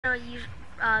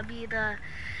Be the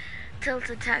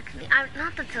tilted technique.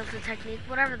 Not the tilted technique,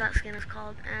 whatever that skin is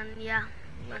called. And yeah,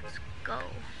 let's go.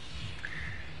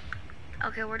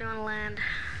 Okay, we're doing land.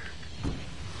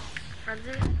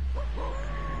 Frenzy.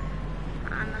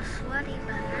 I'm a sweaty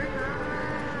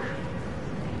banana.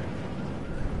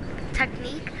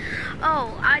 Technique.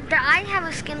 Oh, I have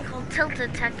a skin called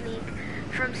Tilted Technique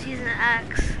from Season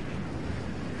X.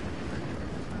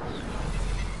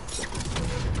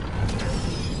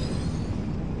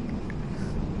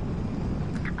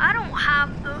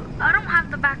 I don't have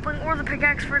the backbling or the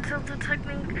pickaxe for Tilted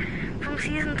Technique from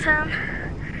Season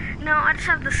 10. No, I just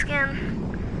have the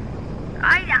skin.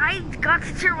 I got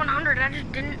to tier 100. I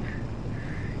just didn't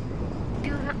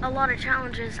do a lot of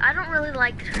challenges. I don't really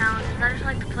like the challenges. I just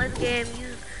like to play the game,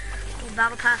 use little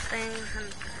battle pass things,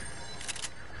 and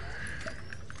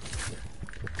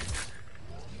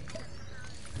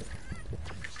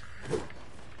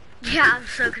yeah, I'm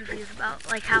so confused about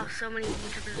like how so many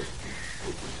YouTubers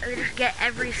they just get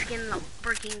every skin in the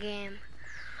freaking game.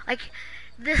 Like,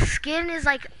 this skin is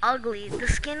like ugly. The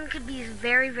skin could be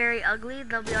very, very ugly.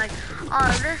 They'll be like,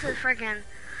 oh, this is freaking,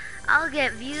 I'll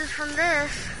get views from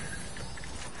this.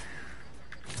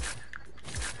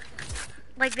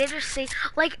 Like, they just say,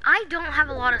 like, I don't have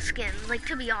a lot of skins. Like,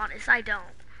 to be honest, I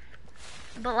don't.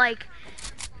 But like,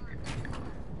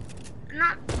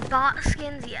 not bot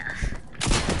skins, yes.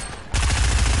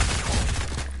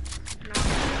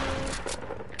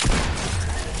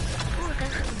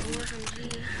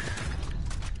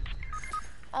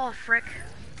 Oh, frick.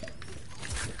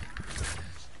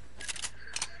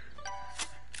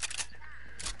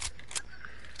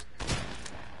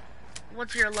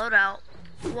 What's your loadout?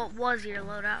 What was your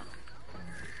loadout?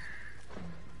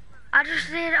 I just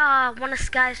did one of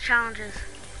Sky's challenges.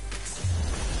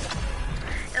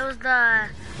 It was the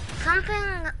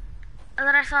something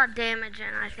that I saw damage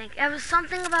in, I think. It was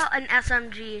something about an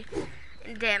SMG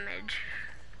and damage.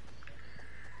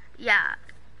 Yeah.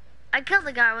 I killed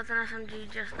the guy with an SMG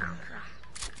just now, so.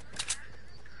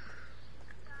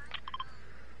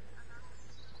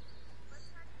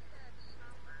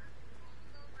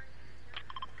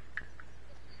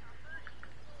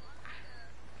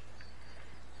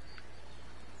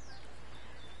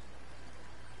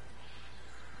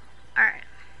 Alright.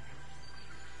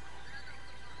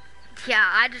 Yeah,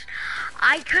 I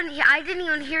didn't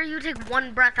even hear you take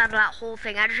one breath out of that whole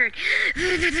thing. I just heard,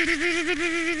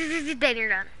 then you're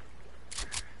done.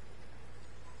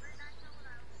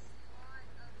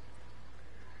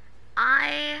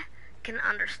 I can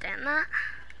understand that.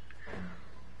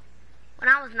 When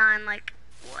I was 9, like,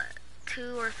 what,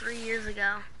 2 or 3 years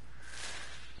ago.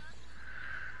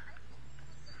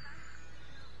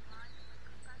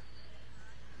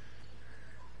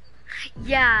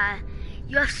 Yeah,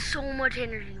 you have so much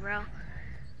energy, bro.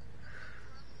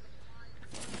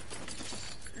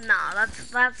 Nah,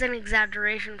 that's an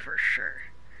exaggeration for sure.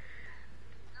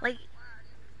 Like,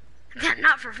 yeah,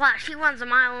 not for Flash. He runs a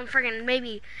mile in friggin'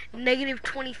 maybe negative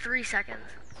 23 seconds.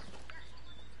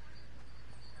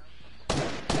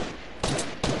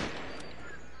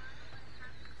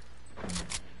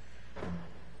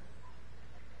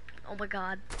 Oh my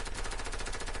god.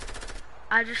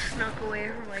 I just snuck away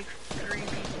from like 3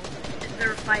 people.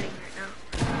 They're fighting right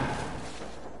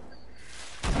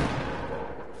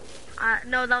now.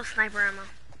 No, that was sniper ammo.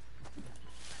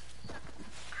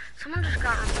 Someone just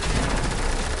got removed.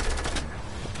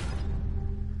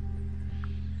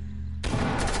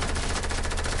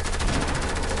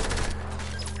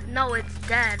 No, it's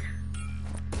dead.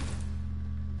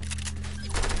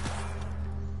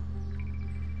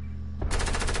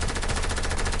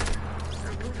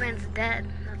 The blue van's dead.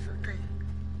 That's the thing.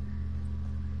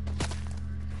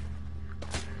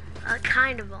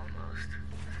 Kind of almost.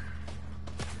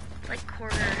 It's like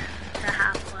quarter to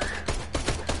halfway.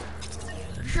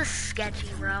 This is sketchy,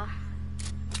 bro.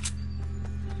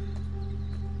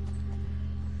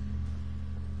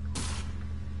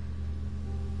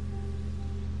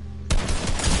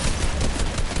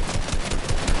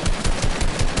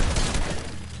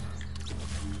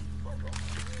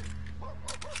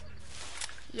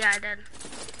 Yeah, I did.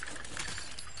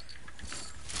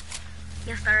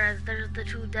 Yes, there is. There's the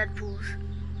 2 Deadpools.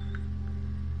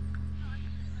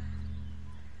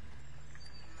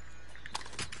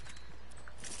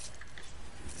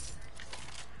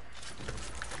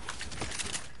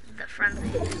 The friendly.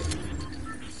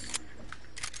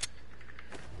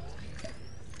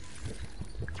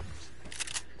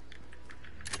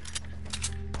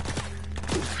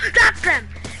 That's them!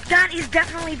 That is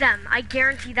definitely them. I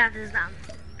guarantee that is them.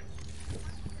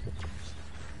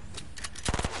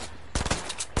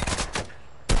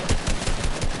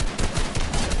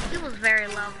 very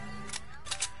low.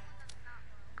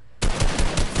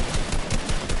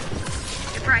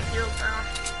 It probably healed though.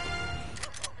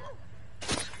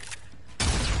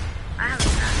 I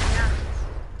haven't died yet.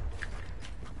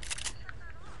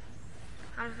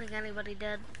 I don't think anybody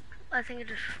did. I think it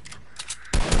just...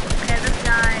 Okay, this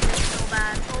guy is so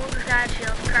bad. Oh, this guy had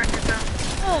shield. Cracked it though.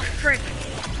 Oh, frick.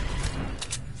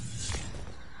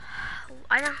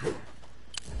 I know.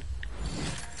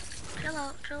 Chill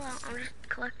out, chill out. I'm just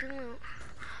collecting loot.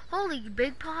 Holy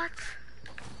big pots.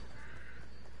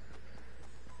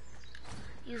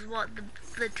 Use what?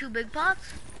 The 2 big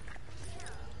pots?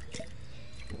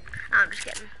 I'm just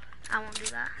kidding. I won't do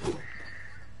that.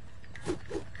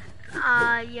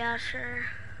 Yeah, sure.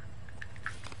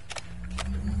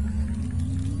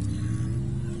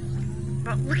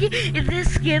 But look at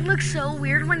this skin looks so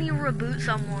weird when you reboot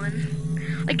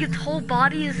someone. Like its whole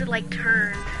body is like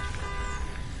turned.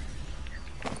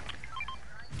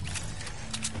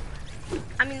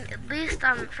 I mean, at least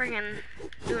I'm friggin'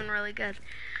 doing really good.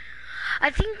 I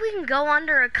think we can go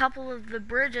under a couple of the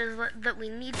bridges that we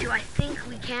need to. I think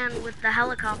we can with the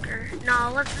helicopter.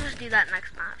 No, let's just do that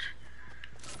next match.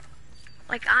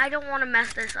 Like, I don't want to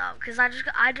mess this up because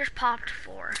I just popped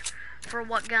 4. For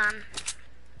what gun?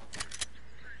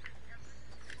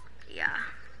 Yeah.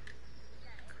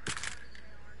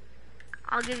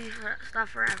 I'll give you stuff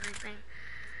for everything.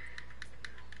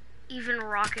 Even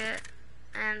rocket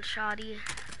and shoddy.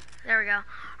 There we go.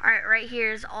 Alright, right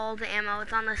here is all the ammo.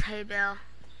 It's on this hay bale.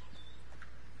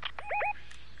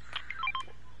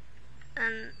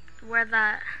 And where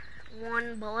that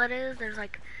 1 bullet is, there's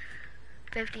like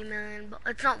 50 million.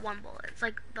 It's not 1 bullet. It's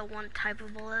like the 1 type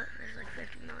of bullet. There's like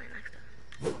 50 million next to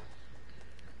it.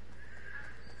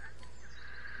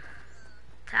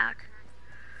 Attack.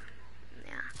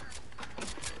 Yeah.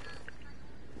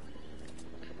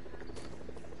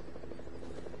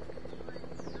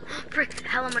 Frick,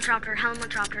 helicopter,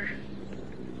 helicopter.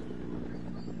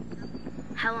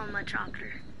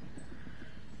 Helicopter.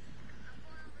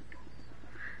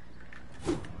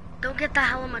 Don't get the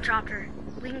helicopter.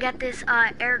 We can get this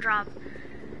airdrop.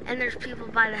 And there's people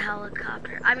by the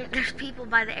helicopter. I mean, there's people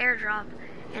by the airdrop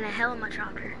in a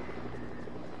helicopter.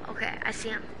 Okay, I see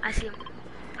him. I see him.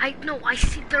 I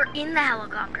see, they're in the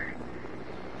helicopter.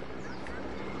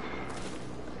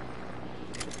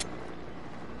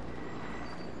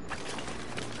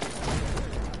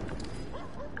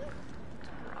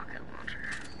 Rocket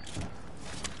launcher.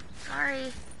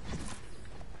 Sorry.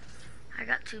 I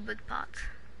got 2 big pots.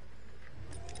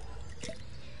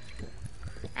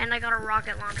 And I got a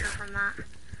rocket launcher from that.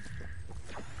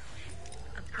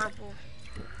 A purple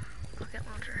rocket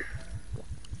launcher.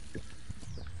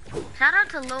 Shout out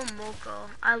to Lil Moco.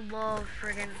 I love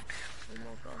friggin' Lil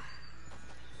Moco.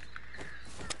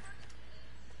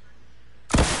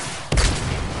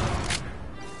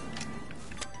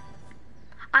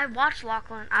 I watched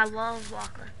Lachlan. I love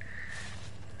Lachlan.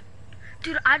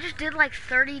 Dude, I just did like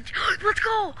 30. Let's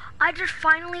go! I just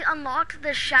finally unlocked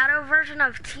the shadow version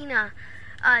of Tina.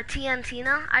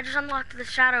 Tina. I just unlocked the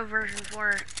shadow version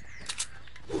for her.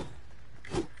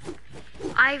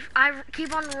 I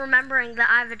keep on remembering that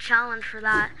I have a challenge for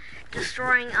that.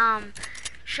 Destroying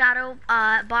shadow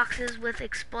boxes with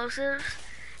explosives.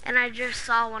 And I just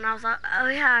saw one. I was like, oh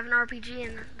yeah, I have an RPG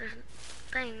and there's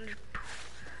a thing.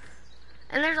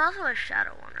 And there's also a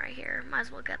shadow one right here. Might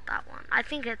as well get that one. I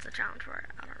think it's a challenge for it.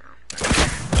 I don't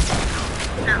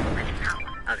know. No, I didn't have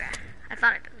one. Okay. I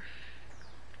thought I did.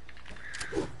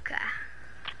 Okay.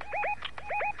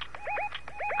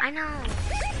 I know.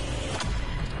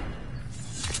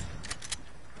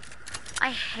 I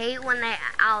hate when they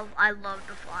I love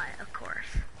to fly, of course.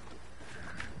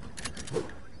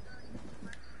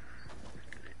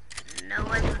 No,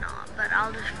 I do not, but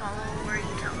I'll just follow where you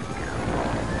tell me to go.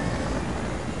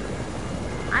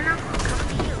 I know, I'll come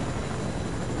to you.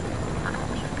 I don't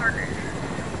leave partners.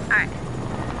 Alright.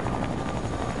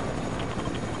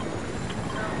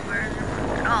 So, where's the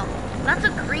road? Oh, that's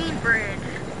a green bridge.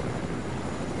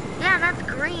 Yeah, that's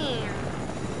green.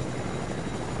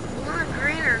 Blue and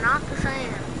green are not the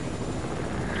same.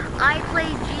 I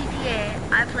played GTA.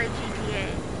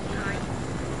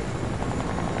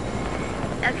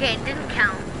 Okay, it didn't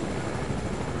count.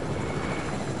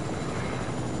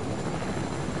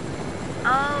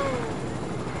 Oh.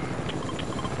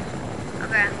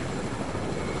 Okay.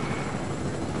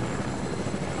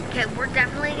 Okay, we're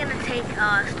definitely gonna take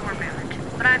storm damage.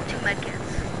 But I have 2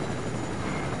 medkits.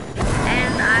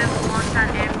 And I've launched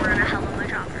that and we're in a hell of a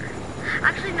chopper.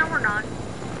 Actually, no, we're not.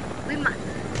 We might.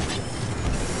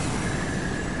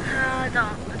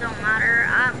 Don't matter.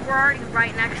 We're already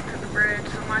right next to the bridge,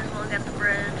 so might as well get the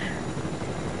bridge.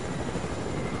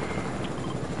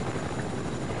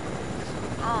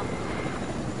 Oh.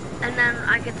 And then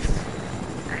I can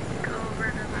go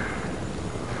over to the...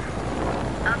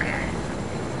 Okay.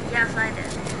 Yes, I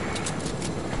did.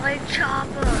 Play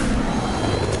chopper.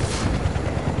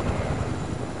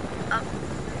 Oh.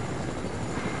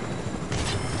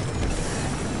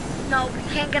 No, we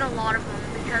can't get a lot of them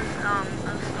because of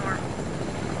the storm.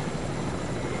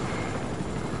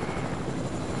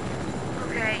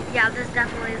 Okay, yeah, this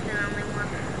definitely is the only one.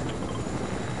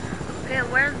 Okay,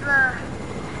 where's the...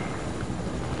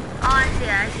 Oh, I see it.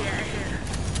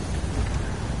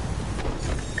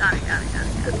 Got it.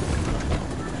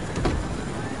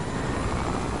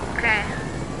 Okay.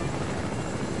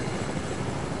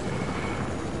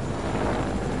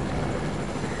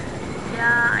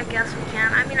 Yeah, I guess we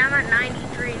can. I mean, I'm at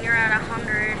 93 and you're at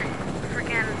 100.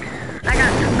 Freaking, I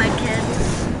got 2 med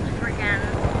kits. Freaking.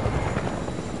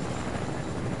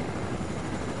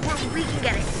 We can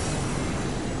get it.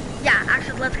 Yeah,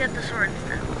 actually, let's get the sword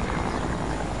instead.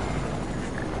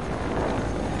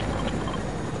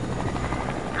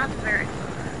 Not very close.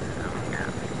 Oh, no.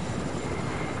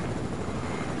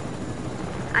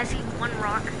 I see one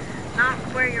rock, not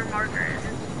where your marker is.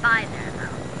 It's by there,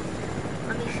 though.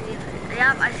 Let me see if it...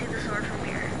 Yep, I see the sword from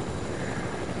here.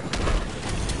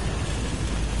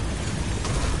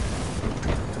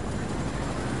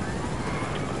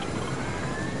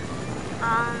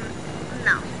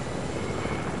 No.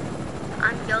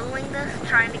 I'm yodeling this,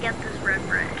 trying to get this red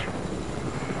bridge.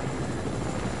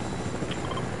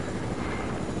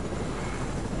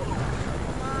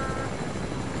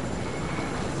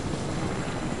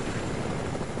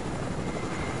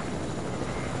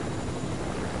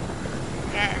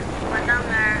 Okay, went down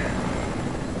there.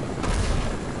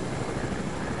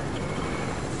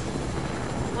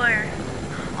 Where?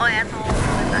 Oh yeah, it's all the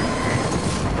way back there.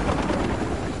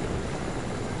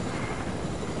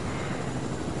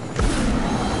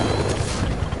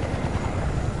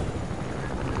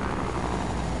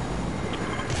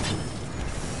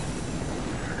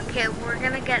 Okay, we're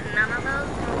gonna get none of those.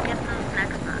 We'll get those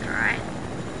next match, alright?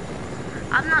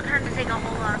 I'm not trying to take a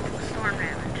whole lot of storm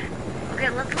damage. Okay,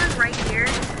 let's land right here.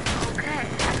 Okay.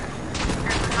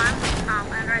 Never mind, let's not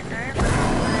land right there. Let's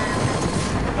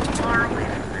land far away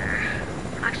from there.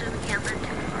 Actually, we can't land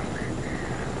too far away.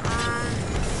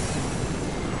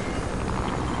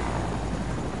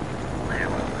 Where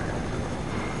was it?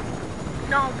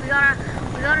 No, we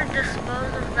gotta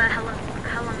dispose of the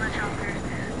Helena chopper.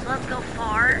 So let's go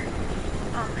far.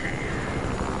 Okay.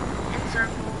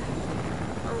 Encircle.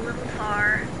 A little far.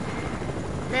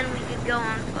 Then we could go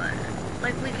on foot.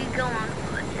 Like, we could go on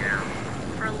foot, you know,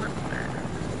 for a little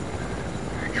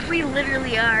bit. We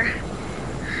literally are.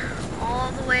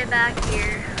 All the way back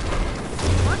here.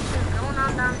 What is going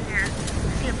on down here? I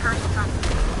see a purple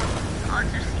something. Oh,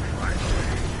 it's just C4.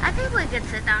 I think we could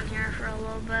sit down here for a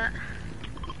little bit.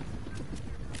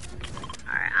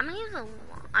 Alright, I'm gonna use not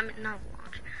a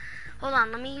launch. Hold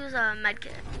on, let me use a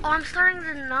medkit. Oh, I'm starting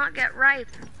to not get ripe.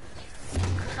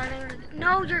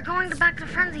 No, you're going back to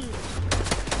frenzy.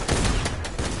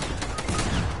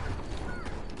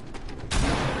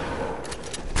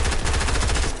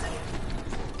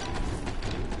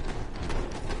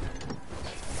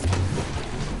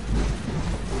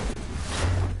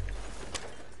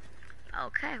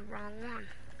 Okay, wrong one.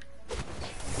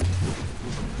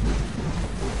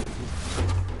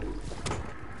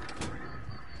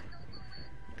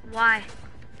 Why?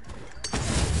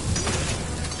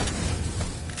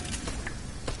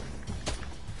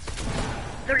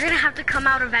 They're gonna have to come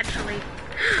out eventually.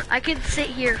 I could sit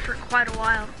here for quite a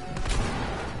while.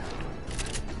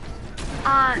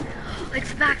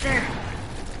 It's back there.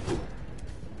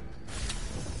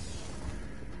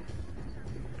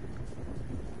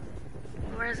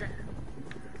 Where is it?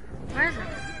 Where is it?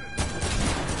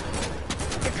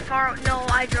 It's far. No,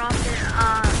 I dropped it.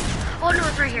 Oh no,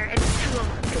 it's right here. It's 2 of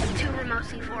them. It's 2 remote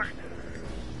C4.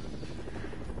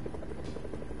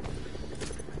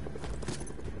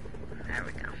 There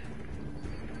we go.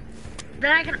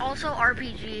 Then I can also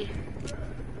RPG.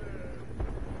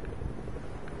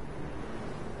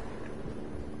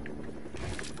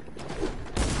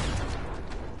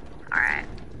 Alright.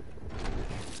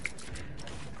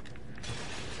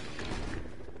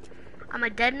 I'm a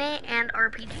detonate and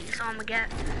RPG, so I'm gonna get...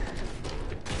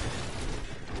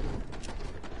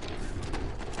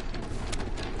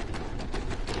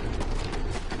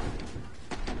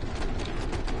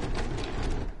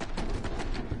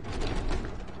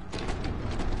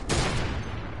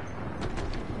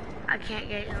 I can't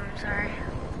get you, I'm sorry.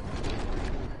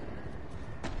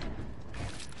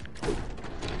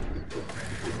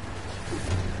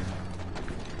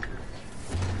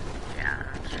 Yeah,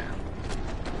 that's true.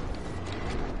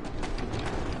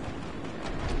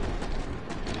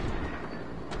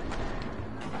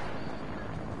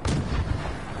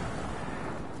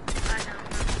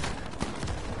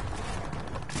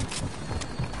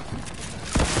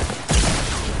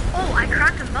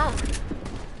 cracked them both.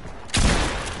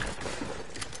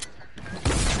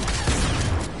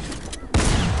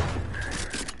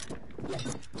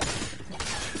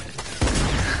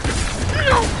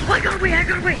 No! I got away, I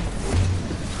got away!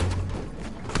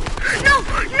 No!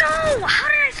 No! How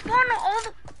did I spawn all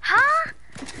the... Huh?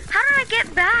 How did I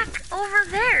get back over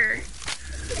there?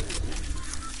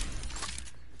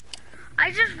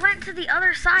 I just went to the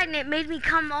other side and it made me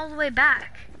come all the way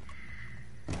back.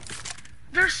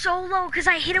 They're so low because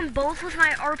I hit them both with my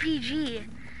RPG.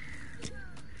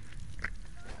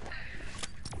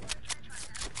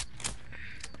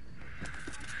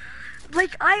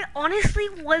 Like, I honestly,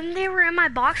 when they were in my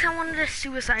box, I wanted a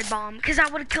suicide bomb because I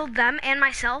would have killed them and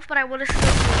myself, but I would have still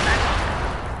suicide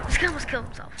bombed. This guy almost killed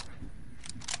himself.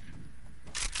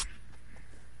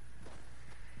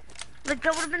 Like,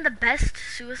 that would have been the best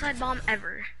suicide bomb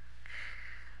ever.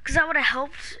 Because that would have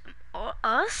helped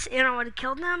us, and I would have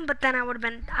killed them, but then I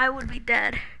would be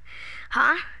dead.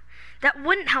 Huh? That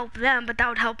wouldn't help them, but that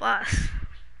would help us.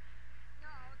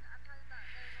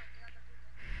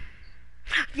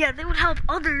 Yeah, they would help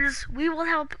others. We will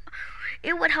help.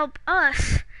 It would help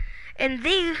us, and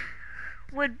it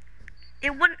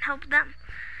wouldn't help them.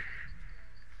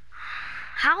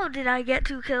 How did I get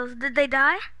 2 kills? Did they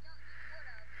die?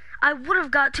 I would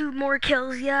have got 2 more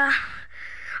kills, yeah.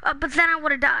 But then I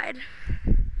would have died.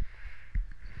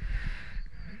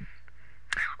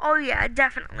 Oh yeah,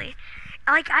 definitely.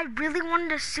 Like, I really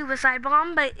wanted a suicide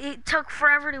bomb, but it took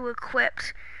forever to equip.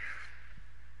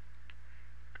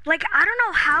 Like, I don't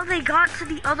know how they got to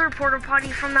the other porta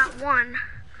potty from that one.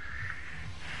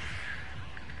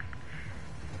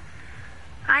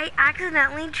 I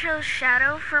accidentally chose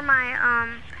Shadow for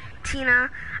my, Tina.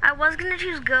 I was gonna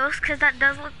choose Ghost, because that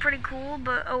does look pretty cool,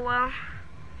 but oh well.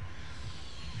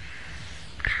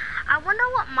 I wonder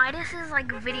what Midas's,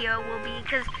 like, video will be,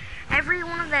 because every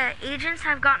one of the agents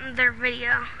have gotten their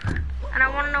video. And I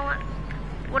want to know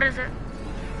what is it?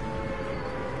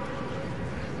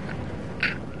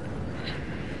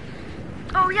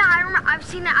 Oh yeah, I remember. I've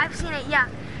seen it.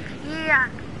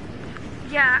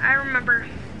 Yeah, I remember.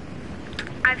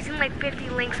 I've seen like 50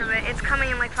 links of it. It's coming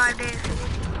in like 5 days.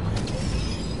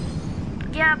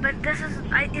 Yeah, but this is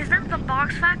that the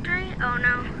box factory? Oh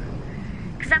no.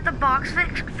 Because at the box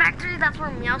factory, that's where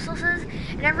Meowscles is,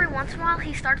 and every once in a while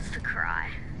he starts to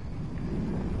cry.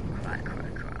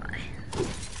 Cry.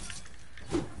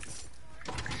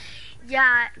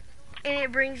 Yeah. And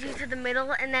it brings you to the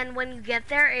middle, and then when you get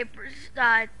there, it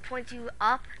points you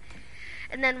up.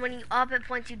 And then when you up, it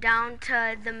points you down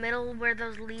to the middle where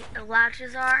those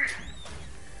latches are.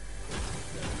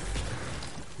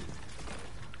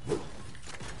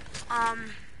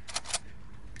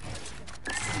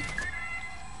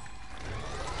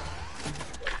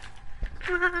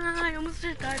 I almost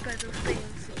just died by those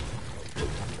things.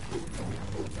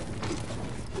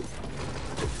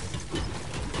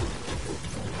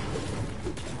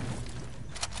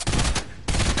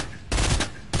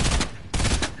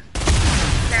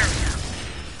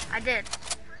 I did.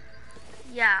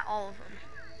 Yeah, all of them.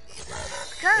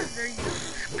 Because they're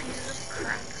useless pieces of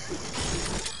crap.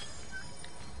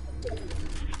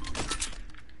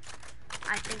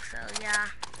 I think so, yeah.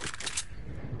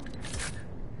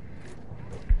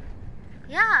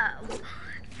 Yeah,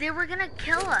 they were gonna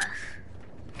kill us.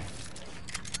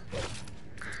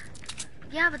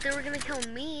 Yeah, but they were gonna kill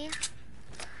me.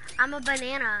 I'm a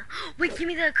banana. Wait, give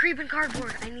me the creeping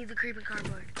cardboard. I need the creeping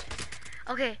cardboard.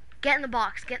 Okay. Get in the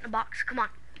box, come on.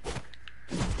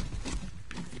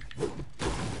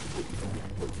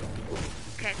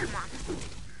 Okay, come on.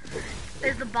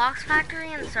 Is the box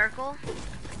factory in the circle?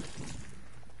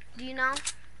 Do you know?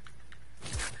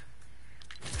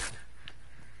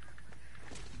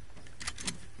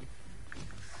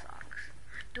 Sucks.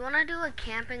 Do you wanna do a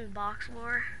camping box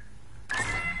war?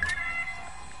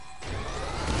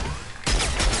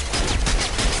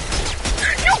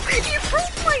 No, you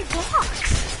broke my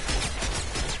box!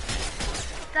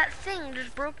 That thing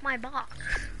just broke my box.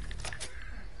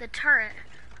 The turret.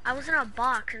 I was in a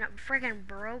box and it friggin'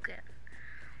 broke it.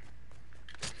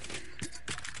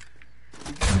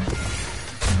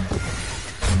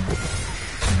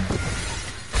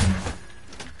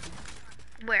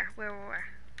 Where?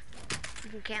 You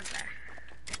can camp there.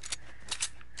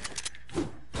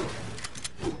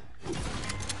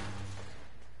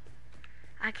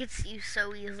 I could see you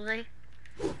so easily.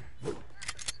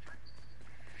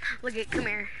 Look it, come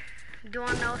here. Do you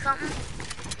wanna know something?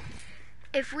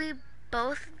 If we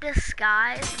both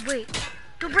disguise, wait,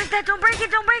 don't break that, don't break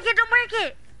it.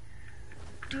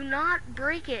 Do not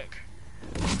break it.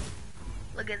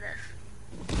 Look at this.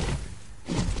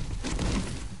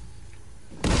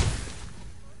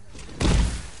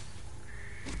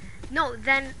 No,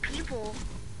 then people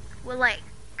will like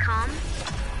come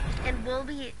and we'll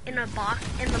be in a box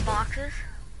in the boxes.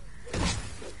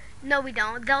 No, we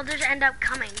don't. They'll just end up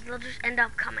coming. They'll just end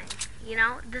up coming. You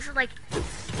know? This is like,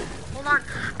 hold on.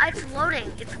 It's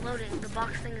loading. It's loading. The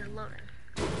box thing is loading.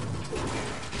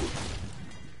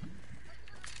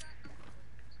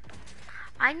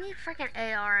 I need freaking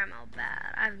AR ammo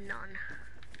bad. I have none.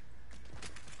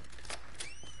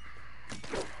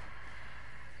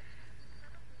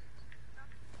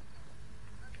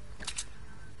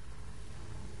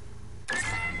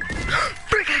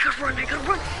 Frick, I gotta run. I gotta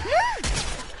run.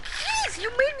 Jeez, you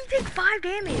made me take 5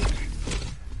 damage.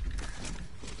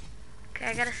 Okay,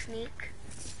 I gotta sneak.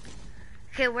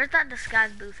 Okay, where's that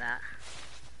disguise booth at?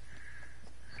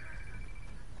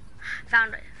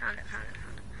 Found it, found it, found it,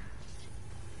 found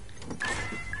it.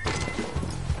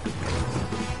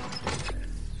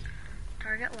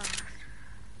 Target lost.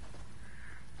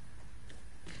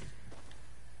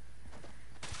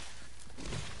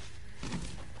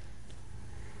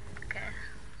 Okay.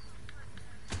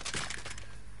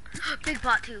 Big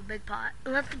pot too, big pot.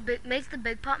 Let the big, makes the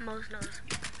big pot most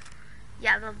noticeable.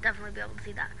 Yeah, they'll definitely be able to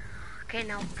see that. Okay,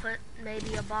 now put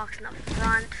maybe a box in the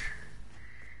front.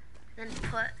 Then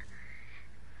put,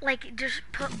 like, just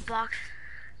put box.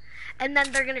 And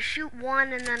then they're gonna shoot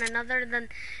one and then another, and then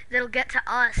they'll get to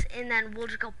us, and then we'll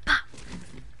just go pop!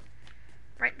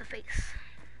 Right in the face.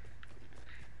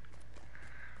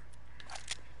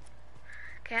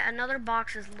 Okay, another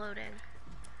box is loading.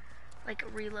 Like,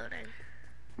 reloading.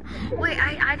 Wait,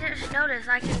 I just noticed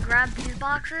I can grab these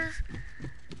boxes,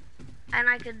 and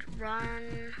I could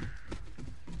run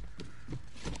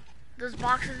those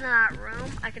boxes in that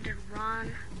room. I could just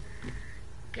run,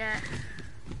 get.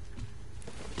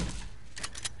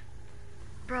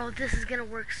 Bro, this is gonna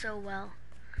work so well.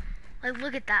 Like,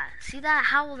 look at that. See that?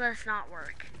 How will this not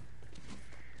work?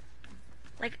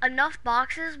 Like, enough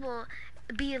boxes will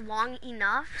be long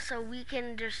enough so we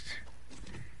can just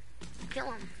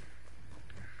kill them.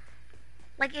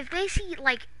 Like, if they see,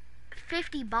 like,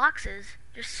 50 boxes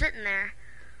just sitting there.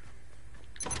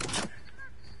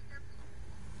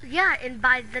 Yeah, and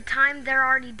by the time they're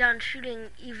already done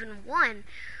shooting even one,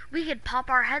 we could pop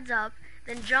our heads up,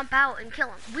 then jump out and kill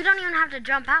them. We don't even have to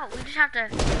jump out. We just have to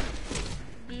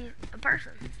be a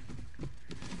person.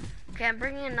 Okay, I'm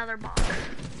bringing another box.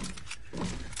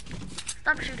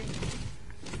 Stop shooting.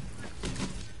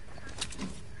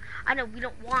 I know, we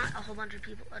don't want a whole bunch of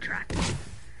people attracted.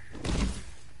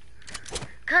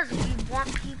 Because we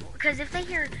want people. Because if they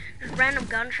hear just random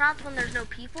gunshots when there's no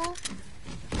people,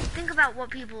 think about what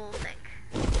people will think.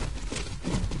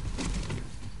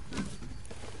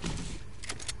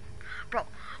 Bro,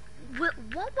 what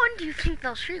one do you think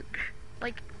they'll shoot?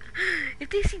 Like,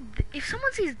 if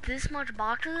someone sees this much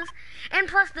boxes, and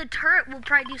plus the turret will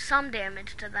probably do some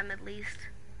damage to them at least.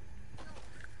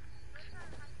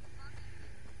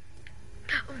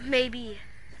 Maybe.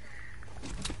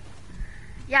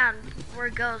 Yeah, we're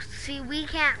ghosts. See, they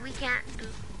can't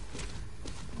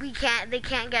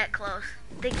get close.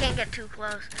 They can't get too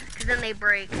close, because then they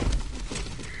break.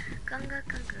 Gunga,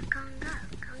 gunga, gunga,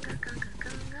 gunga, gunga,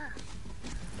 gunga.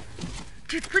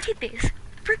 Dude, look at this.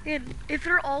 Freaking, if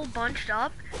they're all bunched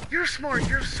up, you're smart.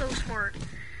 You're so smart.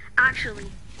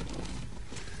 Actually.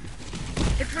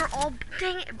 If they're all,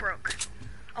 dang it, it broke.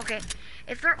 Okay,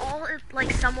 if they're all,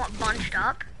 like, somewhat bunched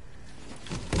up,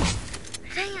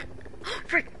 dang it.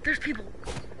 Frick, there's people.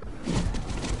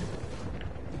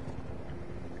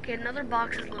 Okay, another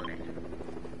box is loading.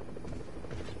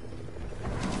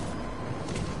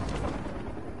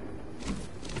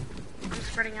 I'm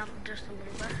spreading out just a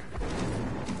little bit.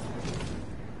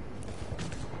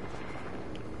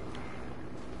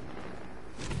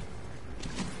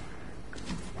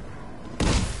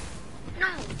 No!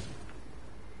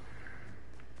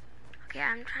 Okay,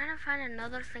 I'm trying to find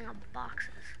another thing of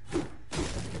boxes.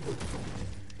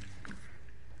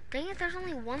 Dang it, there's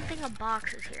only one thing of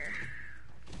boxes here.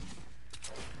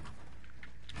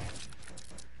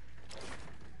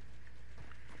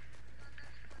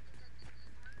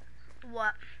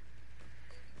 What?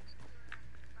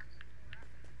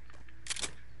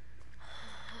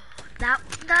 That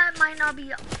might not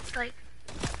be, like,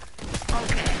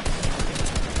 okay.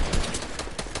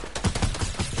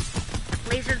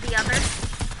 Lasered the other.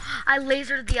 I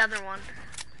lasered the other one.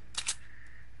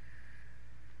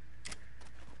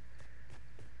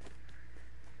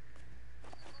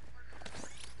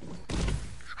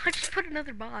 I just put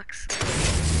another box.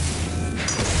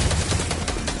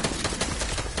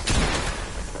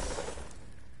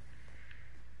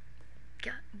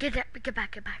 Get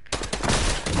back.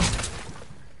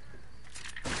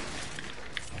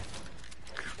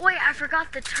 Wait, I I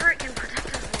forgot the turret can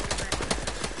protect us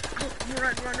a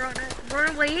little bit. Oh,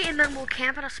 run away, and then we'll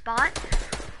camp at a spot.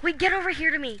 Wait, get over here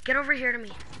to me. Get over here to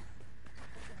me.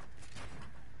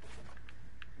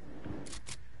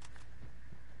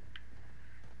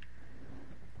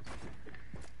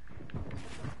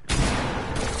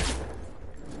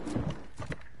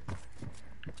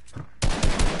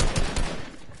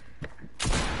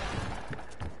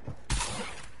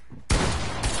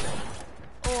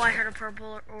 Oh, I heard a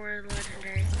purple or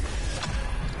legendary.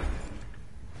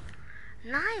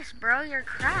 Nice, bro. You're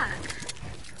cracked.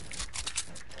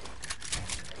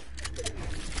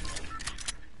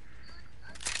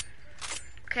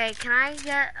 Okay, can I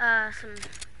get some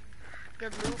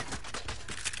good loot?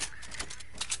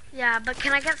 Yeah, but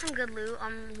can I get some good loot?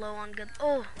 I'm low on good.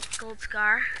 Oh, gold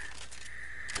scar.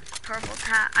 Purple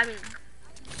tag. I mean,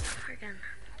 freaking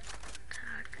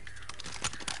tag.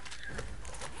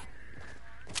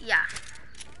 Yeah.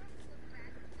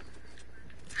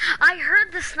 I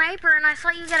heard the sniper and I saw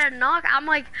you get a knock. I'm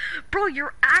like, bro,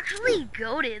 you're actually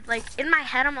goated. Like, in my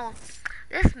head, I'm all,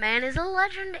 this man is a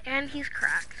legend and he's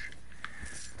cracked.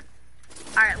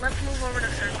 Alright, let's move over to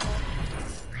circle.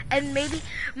 And maybe,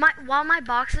 while my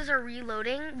boxes are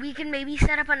reloading, we can maybe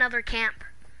set up another camp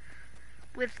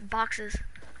with boxes.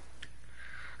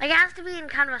 Like, it has to be in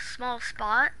kind of a small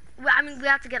spot. I mean, we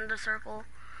have to get into circle.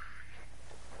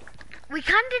 We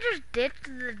kind of just ditched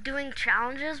the doing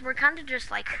challenges. We're kind of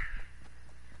just like...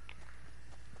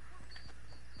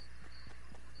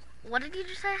 What did you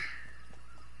just say?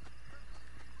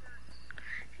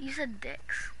 You said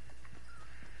dicks.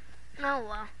 Oh,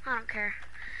 well, I don't care.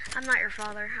 I'm not your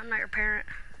father. I'm not your parent.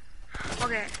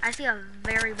 Okay, I see a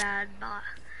very bad bot.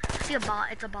 I see a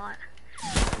bot. It's a bot.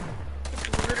 It's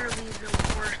literally the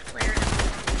worst player in the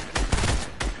world.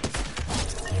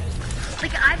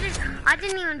 Like, I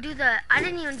didn't even do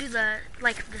the,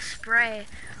 like, the spray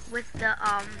with the,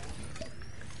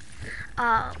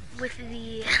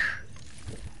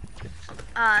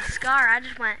 scar. I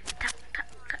just went tap, tap,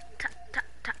 tap, tap, tap,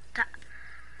 tap, tap.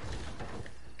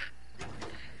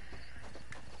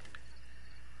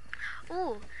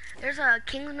 Ooh, there's a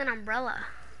Kingsman umbrella.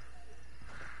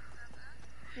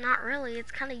 Not really,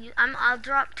 it's kind of, I'll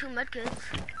drop 2 medkits,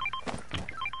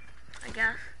 I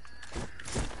guess.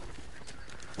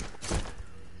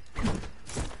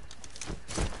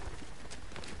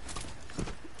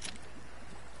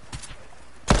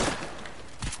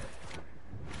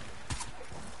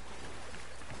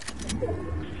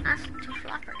 That's 2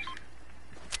 floppers.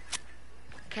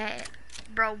 Okay,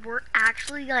 bro, we're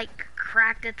actually, like,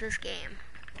 cracked at this game.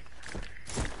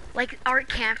 Like, our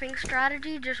camping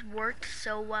strategy just worked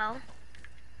so well.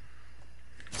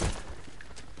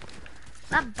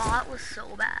 That bot was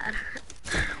so bad.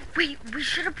 Wait, we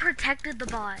should have protected the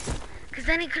bot, because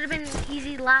then it could have been an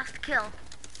easy last kill.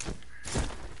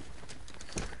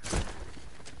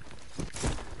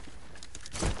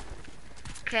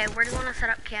 Okay, where do you want to set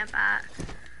up camp at?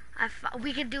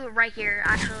 We could do it right here,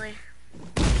 actually.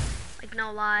 Like,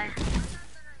 no lie.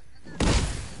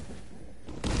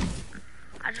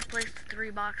 I just placed 3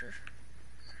 boxes.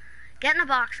 Get in a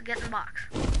box, get in a box.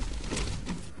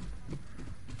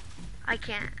 I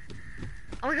can't.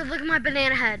 Oh my god, look at my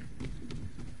banana head.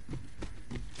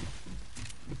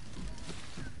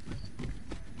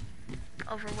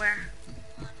 Over where?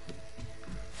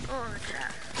 Oh, the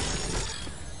chest.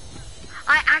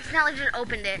 I accidentally just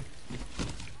opened it.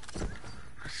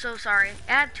 So sorry. It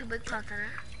had 2 big pots in it.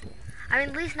 I mean,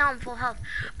 at least now I'm full health.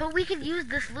 But we could use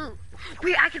this loot.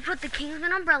 Wait, I could put the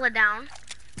Kingsman umbrella down,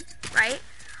 right?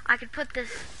 I could put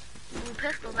this blue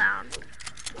pistol down.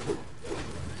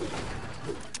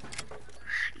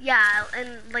 Yeah,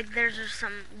 and like there's just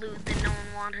some loot that no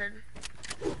one wanted.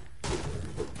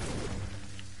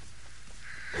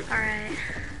 Alright.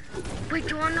 Wait,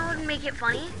 do you want to know what would make it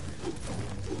funny?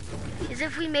 Is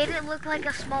if we made it look like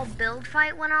a small build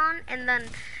fight went on, and then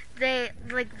the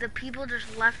people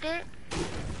just left it,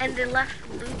 and they left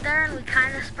loot there, and we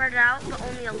kind of spread it out, but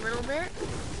only a little bit.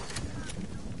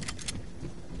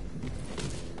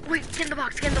 Wait, get in the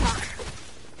box, get in the box.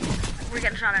 We're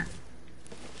getting shot at.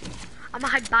 I'm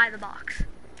gonna hide by the box.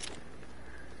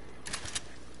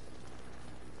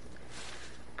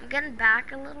 I'm getting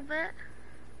back a little bit.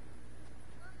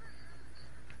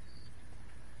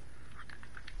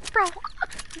 Bro,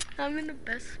 I'm in the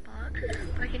best spot,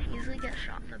 but I can easily get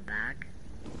shot in the back.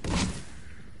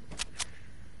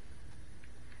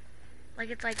 Like,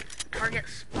 it's like target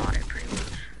spotted pretty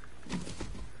much.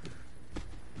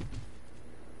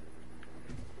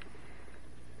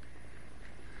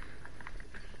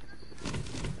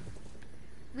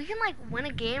 We can like win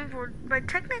a game for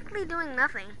technically doing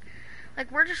nothing.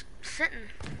 Like, we're just sitting.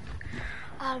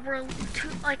 Oh, we're too,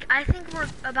 like, I think we're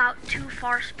about too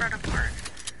far spread apart.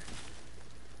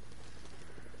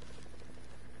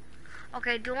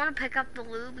 Okay, do you want to pick up the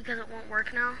loot because it won't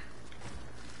work now?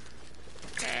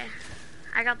 Okay,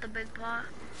 I got the big pot.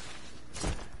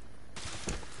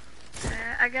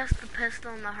 Okay, I guess the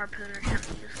pistol and the harpoon are kind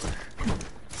of useless.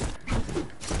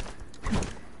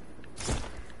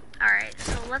 Alright,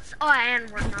 so let's, oh,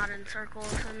 and we're not in circles,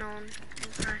 so no one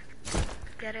will probably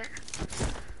get it.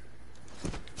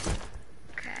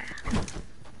 Okay.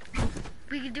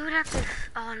 We could do it at this,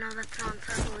 oh no, that's not in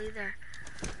circle either.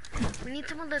 We need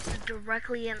someone that's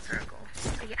directly in circle.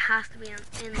 Like, it has to be in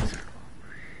circle.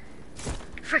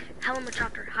 Frick,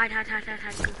 helicopter. Hide.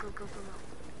 Go.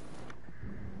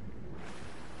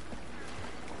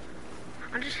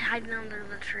 I'm just hiding under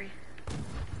the tree.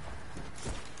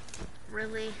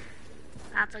 Really?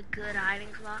 That's a good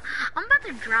hiding spot. I'm about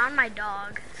to drown my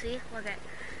dog. See? Look at.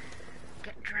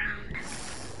 Get drowned.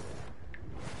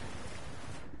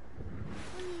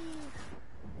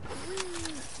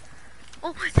 Whee.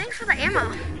 Oh, thanks for the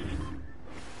ammo.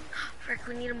 Frick,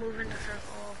 we need to move into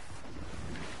circle.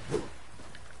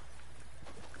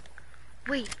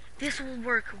 Wait, this will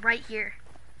work right here.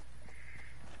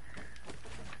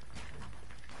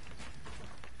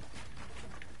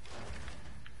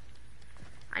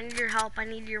 I need your help. I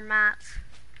need your mats.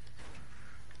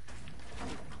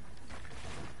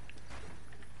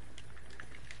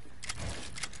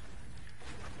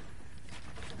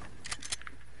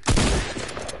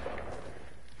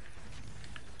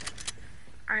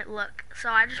 Alright, look. So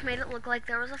I just made it look like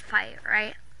there was a fight,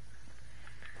 right?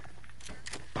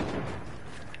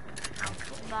 I'll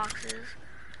put boxes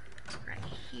right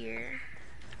here.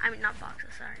 I mean, not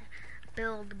boxes, sorry.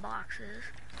 Build boxes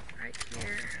right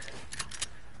here.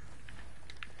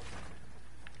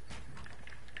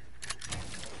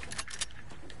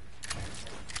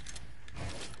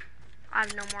 I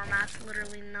have no more mats,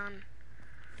 literally none.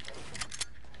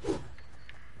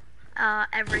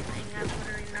 Everything, I have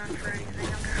literally none for anything.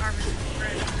 I'm just harvesting for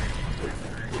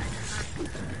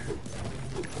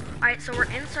it. Alright, so we're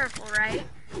in circle, right?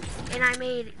 And I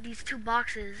made these two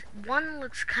boxes. One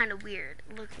looks kind of weird,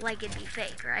 looks like it'd be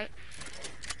fake, right?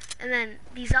 And then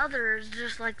these others,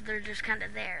 just like they're just kind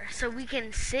of there. So we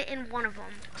can sit in one of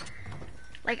them.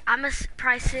 Like, I'm gonna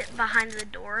probably sit behind the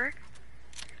door.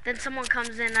 Then someone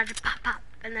comes in, I just pop,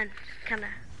 and then kind of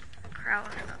crowd,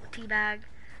 teabag.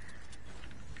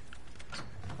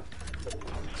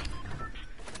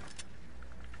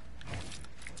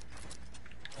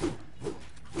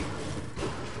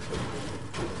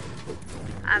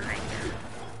 Alright.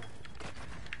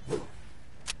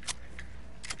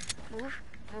 Move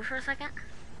for a second.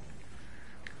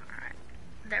 Alright,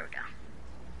 there we go.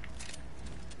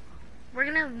 We're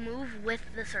gonna move with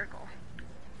the circle.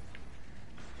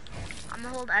 I'm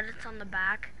gonna hold edits on the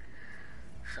back,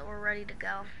 so we're ready to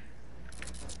go.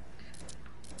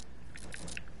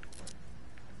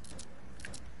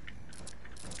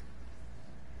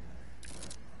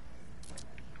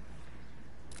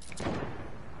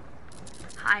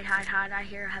 Hide, I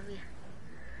hear heavy.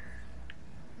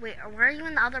 Wait, where are you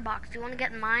in the other box? Do you want to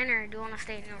get in mine, or do you want to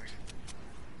stay in yours?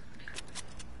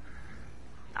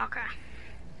 Okay.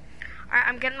 Alright,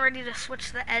 I'm getting ready to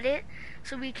switch the edit,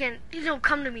 so we can,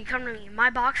 come to me. My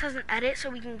box has an edit, so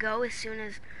we can go as soon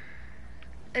as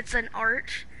it's an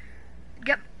arch.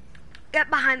 Get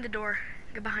behind the door.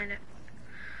 Get behind it.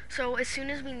 So as soon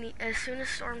as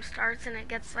storm starts and it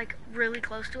gets like really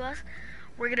close to us,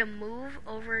 we're gonna move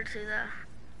over to the.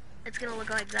 It's gonna look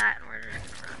like that, and we're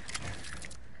just gonna run.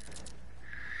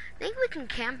 I think we can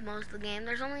camp most of the game.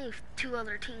 There's only 2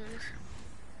 other teams.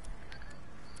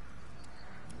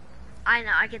 I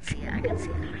know, I can see it.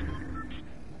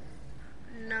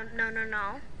 No.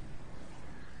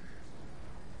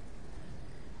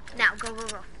 Now, go.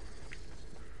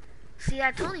 See,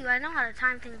 I told you, I know how to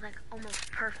time things like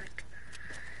almost perfect.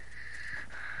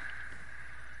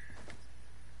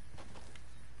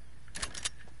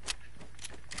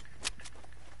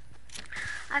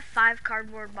 I have 5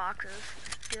 cardboard boxes.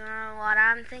 Do you know what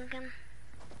I'm thinking?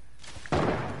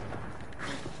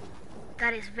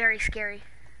 That is very scary.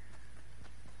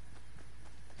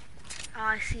 Oh,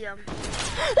 I see him.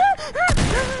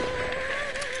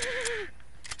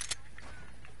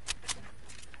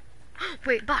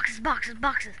 Wait, boxes.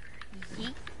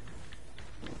 Yeet.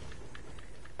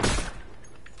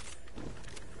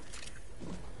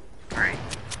 Alright.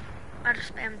 I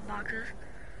just spammed boxes.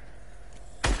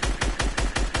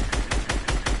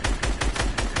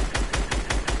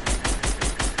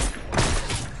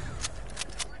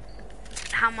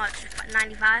 How much?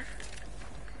 95?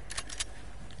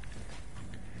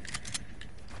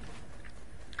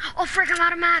 Oh frick, I'm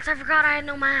out of mats. I forgot I had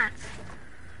no mats.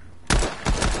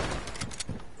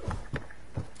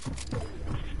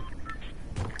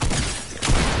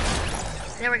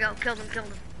 There we go. Killed him, killed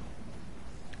him.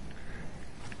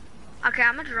 Okay,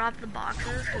 I'm gonna drop the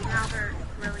boxes because now they're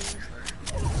really useless.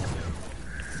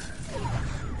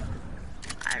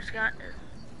 I just got...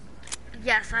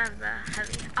 Yes, I have the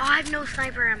heavy. Oh, I have no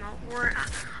sniper ammo. Or,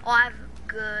 oh, I have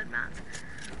good mats.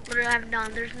 What do I have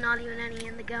done? There's not even any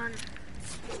in the gun.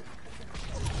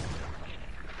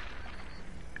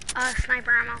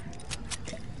 Sniper ammo.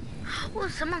 Oh,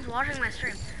 someone's watching my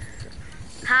stream.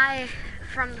 Hi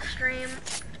from the stream.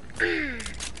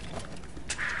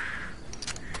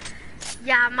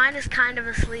 Yeah, mine is kind of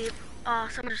asleep. Oh,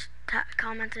 someone just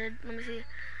commented. Let me see.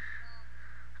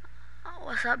 Oh,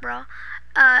 what's up, bro?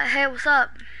 Hey, what's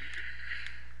up?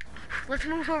 Let's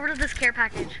move over to this care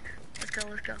package. Let's go,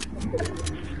 let's go.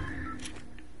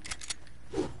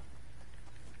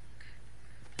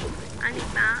 I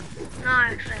need map. No,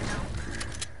 actually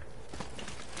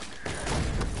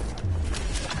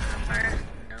I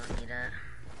don't need it.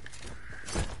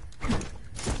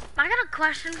 I got a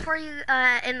question for you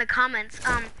in the comments.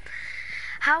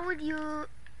 How would you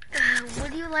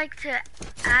like to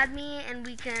add me and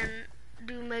we can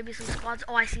do maybe some squads?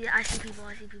 Oh, I see people.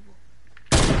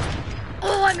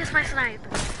 Oh, I missed my snipe.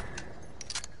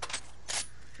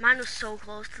 Mine was so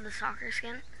close to the soccer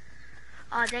skin.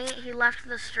 Oh, dang it, he left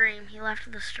the stream.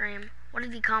 What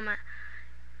did he comment?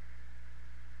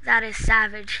 That is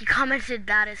savage. He commented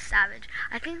that is savage.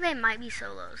 I think they might be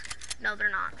solos. No, they're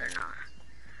not.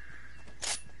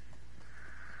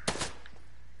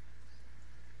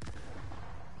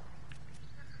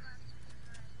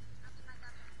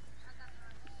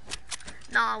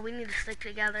 No, we need to stick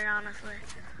together, honestly.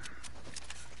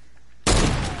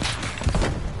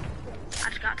 I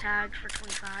just got tagged for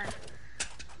 25.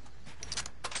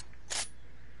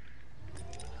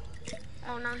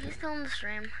 Oh no, he's still in the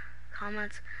stream.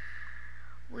 Comments.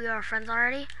 We are friends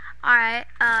already? Alright,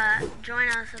 join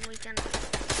us and we can run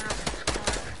up some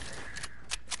squads.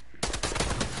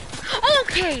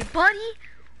 Okay, buddy!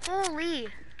 Holy!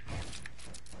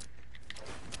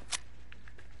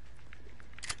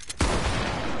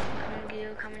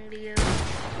 Coming to you.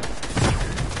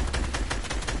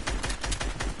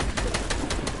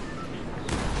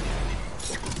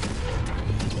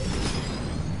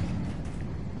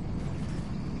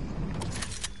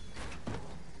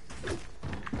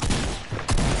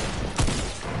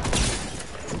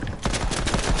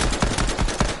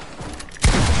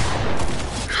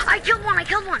 I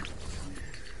killed one.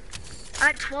 I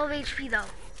had 12 HP though.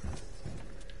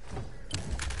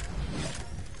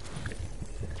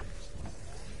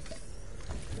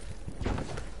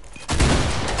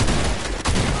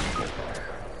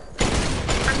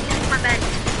 I'm using my bed.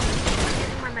 I'm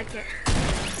using my med kit.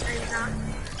 No, he's not.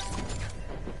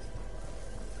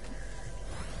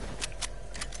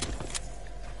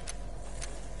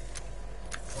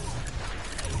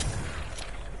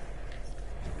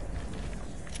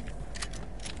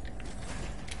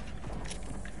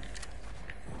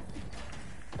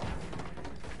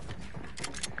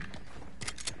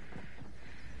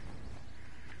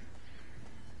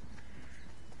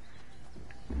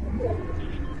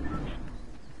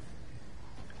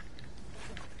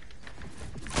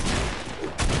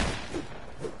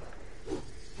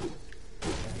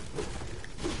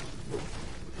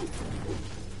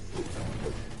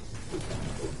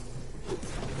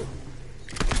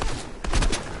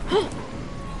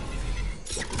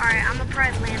 Alright, I'm gonna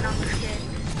probably land on this kid.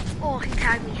 Oh, he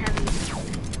tagged me heavy.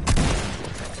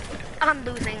 I'm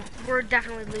losing. We're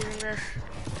definitely losing this.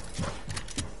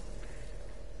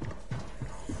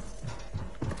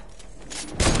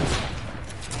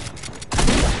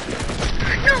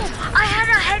 No! I had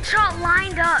a headshot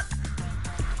lined up.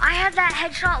 I had that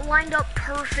headshot lined up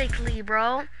perfectly,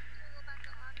 bro.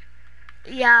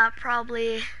 Yeah,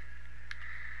 probably.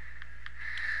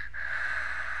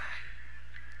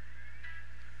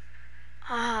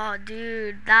 Oh,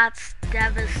 dude, that's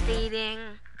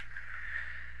devastating.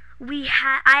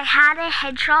 I had a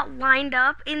headshot lined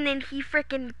up, and then he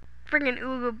freaking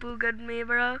ooga booga'd me,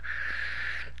 bro.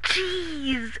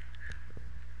 Jeez.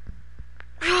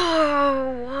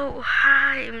 Whoa,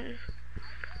 hi.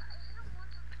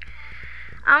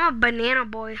 I'm a banana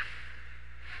boy.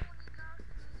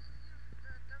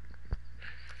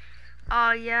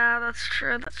 Oh yeah, that's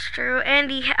true. And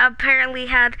he apparently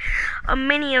had a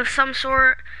mini of some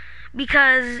sort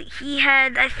because he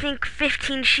had, I think,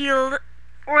 15 shield,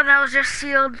 or that was just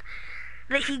shield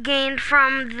that he gained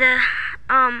from the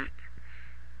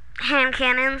hand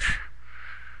cannons.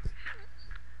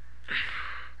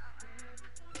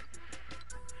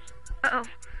 Uh-oh.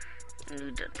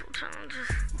 New Deadpool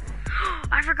challenges.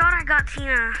 I forgot I got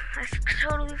Tina. I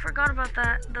totally forgot about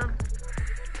that.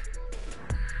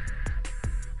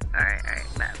 Alright,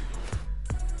 bet.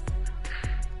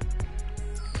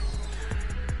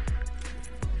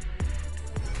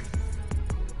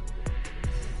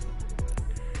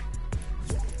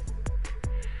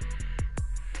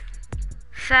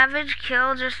 Savage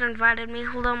Kill just invited me.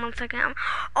 Hold on 1 second.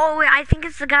 Oh wait, I think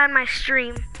it's the guy in my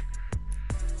stream.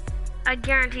 I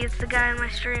guarantee it's the guy in my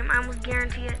stream. I almost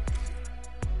guarantee it.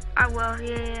 I will,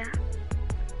 yeah.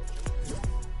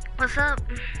 What's up?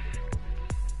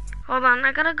 Hold on,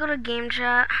 I gotta go to game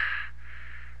chat.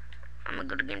 I'm gonna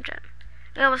go to game chat.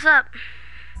 Yo, what's up?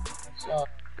 What's up?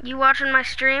 You watching my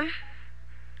stream?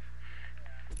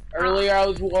 Earlier I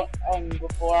was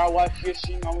before I watched your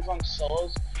stream, I was on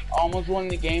solos. I almost won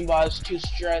the game, but I was too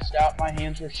stressed out. My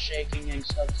hands were shaking and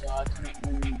stuff, so I couldn't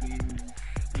win the game.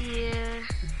 Yeah.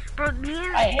 Bro,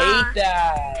 I hate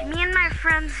that. Me and my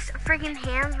friends' freaking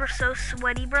hands were so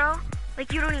sweaty, bro.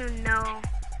 Like, you don't even know.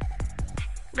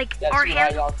 Like, our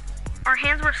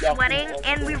hands were sweating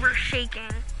and we were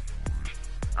shaking.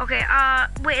 Okay,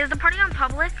 wait, is the party on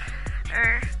public?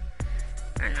 Or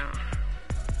no?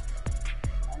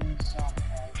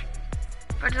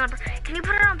 Can you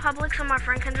put it on public so my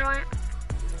friend can join?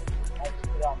 I'll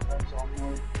put it on friends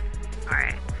only.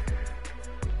 Alright.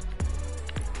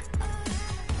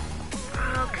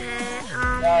 Okay,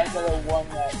 Yeah, I could have won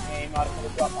that game. I could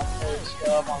have got my first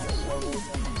stuff on the solo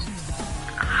things.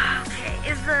 Okay,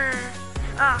 is the...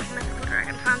 Oh, Mythical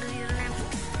Dragon found his username.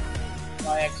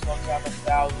 My Xbox have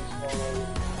 1,000 solos.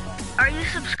 Are you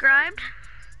subscribed?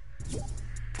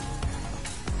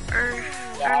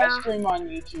 Yeah, I stream on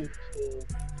YouTube too.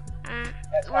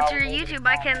 What's your YouTube?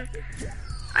 I can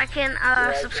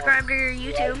subscribe to your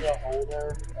YouTube.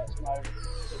 That's my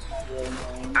real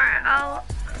name. Alright,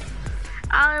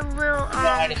 I will, You know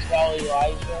how to spell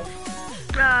Elijah?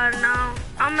 no.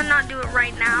 I'm gonna not do it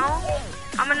right now.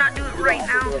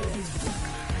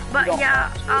 But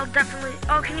yeah, I'll definitely...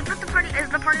 Oh, can you put the party... Is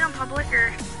the party on public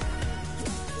or...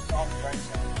 It's on friends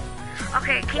only.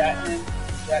 Okay, can you...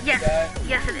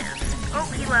 Yes it is. Oh,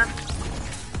 he left.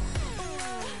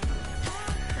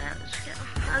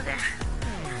 Okay.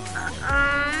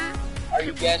 Are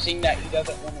you guessing that he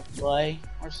doesn't want to play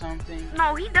or something?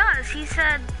 No, he does. He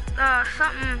said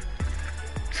something.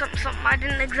 I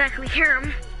didn't exactly hear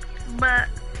him, but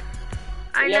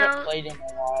I know. We haven't played in a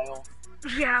while.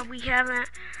 Yeah, we haven't.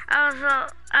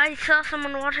 I saw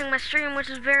someone watching my stream, which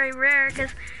is very rare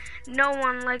because no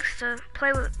one likes to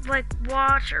play with,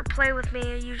 watch or play with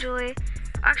me usually.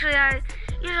 Actually, I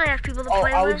usually have people to play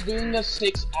with. I was doing a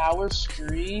 6-hour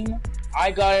stream. I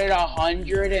got it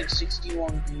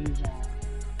 161 views on.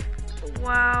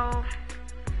 Wow.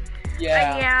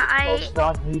 Yeah. I posted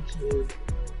on YouTube.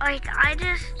 I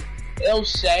just. It'll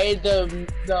say the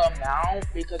amount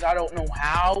because I don't know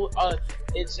how.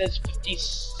 It says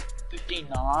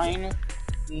 59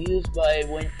 views, but it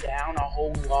went down a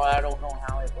whole lot. I don't know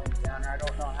how it went down. I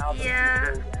don't know how the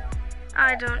views go down.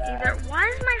 I don't either. Why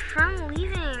is my friend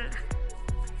leaving?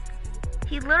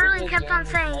 He literally kept on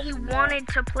saying he wanted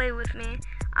to play with me.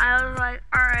 I was like,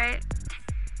 alright.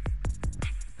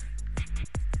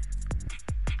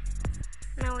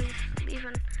 No, he's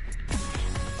leaving.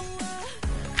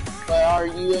 But are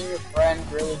you and your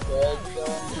friend really good,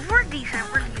 though? We're decent.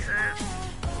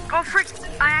 Oh, frick.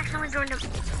 I accidentally joined him.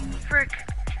 Frick.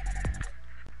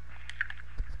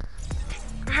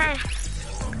 Hey.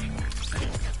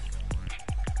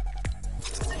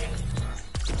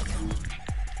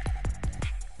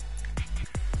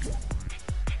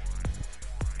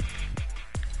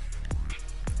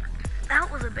 That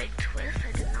was a big twist.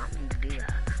 I did not mean to do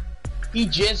that. He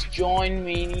just joined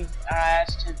me and I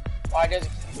asked him, why does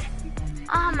he keep on...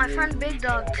 Oh, my friend Big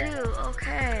Dog too.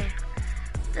 Okay.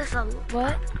 This a...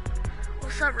 What?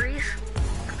 What's up, Reese?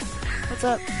 What's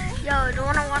up? Yo, do you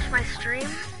wanna watch my stream?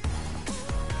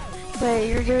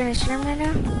 Wait, you're doing a stream right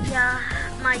now? Yeah,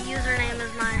 my username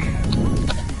is my...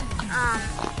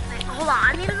 thing. Hold on,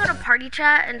 I need to go to party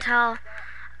chat and tell...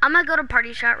 I'm gonna go to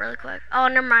party chat really quick. Oh,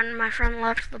 never mind, my friend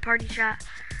left the party chat.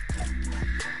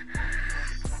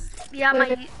 Yeah,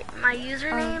 my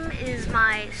username is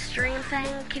my stream thing.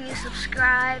 Can you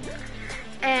subscribe?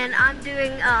 And I'm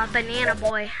doing Banana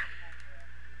Boy.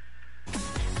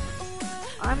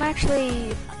 I'm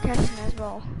actually testing as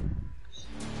well.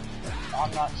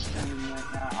 I'm not streaming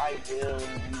right now. I will.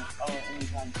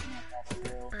 Anytime soon I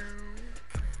will.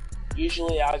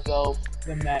 Usually I go,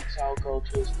 the max I'll go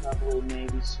to is probably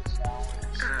maybe 6 hours.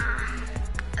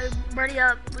 Ready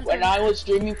up. When I was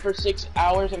streaming for 6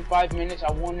 hours and 5 minutes,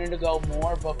 I wanted to go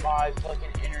more, but my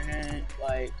fucking internet went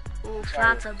like. Oof, Sorry.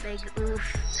 that's a big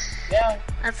oof. Yeah.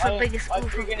 That's the biggest my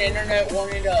oof. freaking internet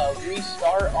wanted to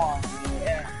restart on me.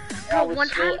 And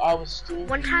Bro, I was still.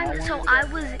 One time, so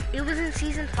it was in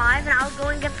season 5, and I was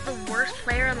going against the worst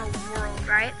player in the world,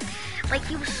 right? Like,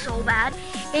 he was so bad.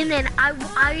 And then I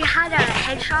had a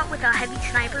headshot with a heavy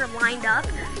sniper lined up,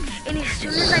 and as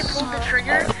soon as I pulled the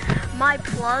trigger, my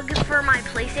plug for my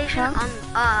PlayStation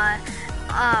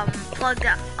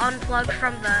unplugged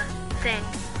from the thing.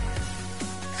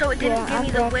 So it didn't give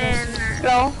me the win.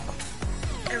 No.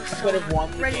 It was so Could have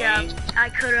won the game. I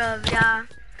could have, yeah.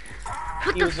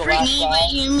 What He the was the freak? last guy.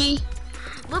 hear me?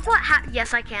 Look what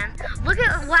yes, I can. Look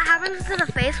at what happens to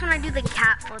the face when I do the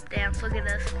cat flip dance. Look at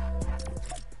this.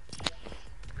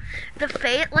 The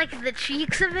face, like the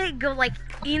cheeks of it go like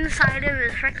inside of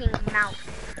his freaking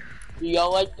mouth. Do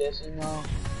y'all like this, you know?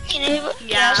 Can anybody?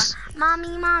 Yeah. Yes.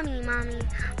 Mommy, mommy, mommy.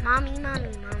 Mommy, mommy,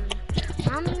 mommy.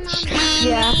 Mommy, mommy.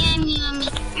 Yeah.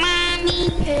 Mommy.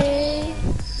 Hey.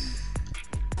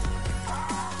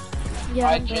 Yeah,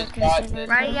 I I'm just done got cursing this.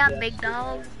 right Right, now. yeah, big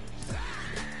dog.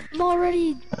 I'm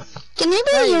already. Can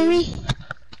anybody hear me?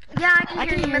 Yeah, I can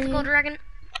hear you, Mythical Dragon.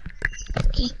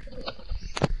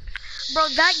 Bro,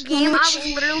 that game, I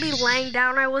was literally laying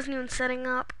down. I wasn't even setting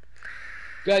up.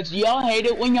 Guys, do y'all hate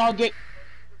it when y'all get...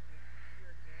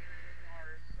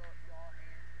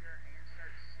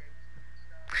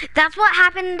 That's what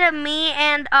happened to me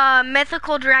and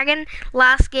Mythical Dragon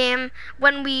last game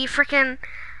when we freaking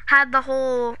had the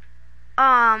whole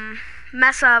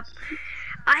mess up.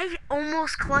 I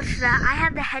almost clutched that. I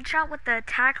had the headshot with the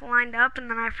attack lined up, and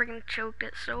then I freaking choked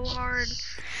it so hard.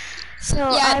 So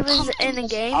Yeah, I was in a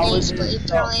game. I was Basically,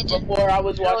 probably did before I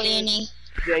was really watching any.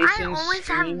 Jason's always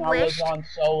have stream, I was wished- on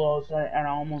solos and I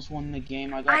almost won the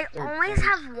game. I got I third always place.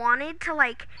 have wanted to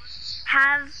like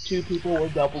have. 2 people were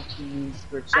double teamed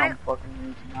for some fucking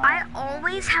reason. I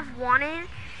always have wanted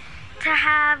to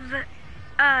have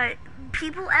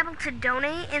people able to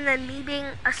donate, and then me being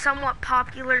a somewhat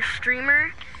popular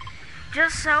streamer,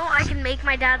 just so I can make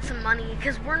my dad some money,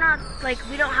 because we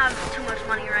don't have too much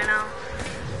money right now.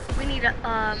 We need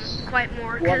quite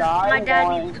more, because my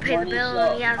dad needs to pay the bill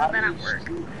and he hasn't been at work.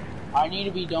 I need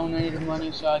to be donated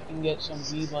money so I can get some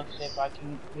V-Bucks so I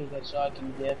can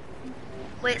gift people.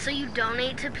 Wait, so you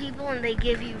donate to people and they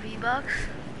give you V-Bucks?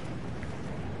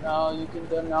 No, you can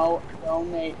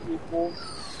donate people.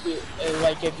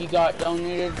 Like if you got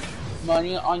donated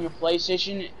money on your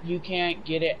PlayStation, you can't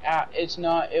get it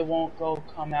it won't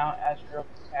come out as real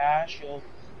cash.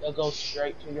 It'll go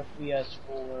straight to your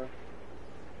PS4.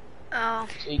 Oh.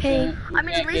 So you can't at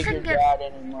least I give your can get. dad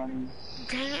any money.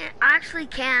 Dang it, I actually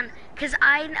can, cause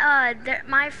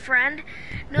my friend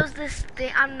knows this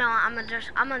thing. I'm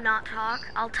gonna not talk.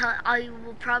 I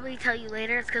will probably tell you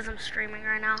later. It's cause I'm streaming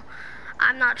right now.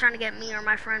 I'm not trying to get me or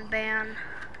my friend banned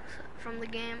from the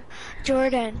game.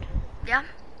 Jordan. Yeah.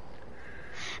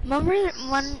 Remember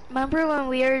when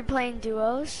we were playing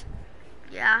duos?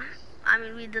 Yeah. I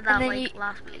mean, we did that And then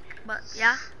last week, but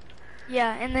yeah.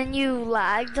 Yeah, and then you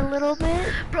lagged a little bit.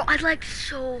 Bro, I lagged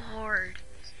so hard.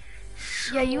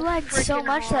 Yeah, you lagged so freaking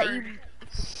much hard. that you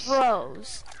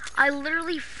froze. I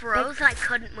literally froze and I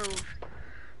couldn't move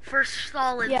for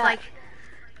solid Yeah. like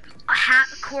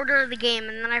a quarter of the game,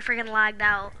 and then I freaking lagged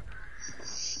out.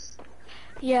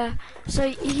 Yeah, so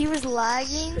he was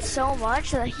lagging so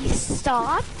much that he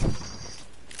stopped.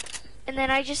 And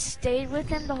then I just stayed with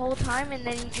him the whole time, and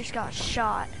then he just got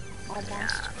shot. Almost.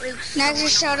 It was so Now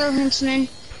just annoying. Shadow Huntsman.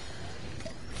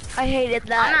 I hated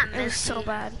that. I'm at It was so Misty.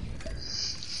 bad.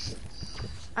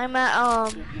 I'm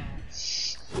at,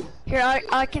 here,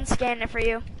 I can scan it for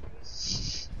you.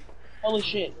 Holy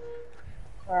shit.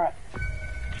 Crap.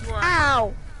 What?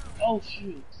 Ow! Oh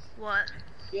shoot. What?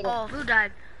 Get Oh, who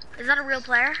died? Is that a real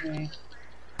player? me.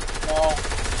 No.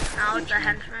 No, it's a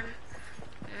henchman.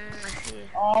 I see.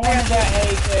 Oh, I wanted that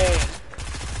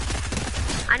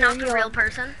AK. I knocked you a real are.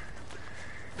 person.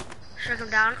 Shook him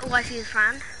down. Oh, I see his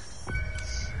friend.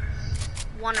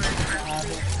 One of his friends,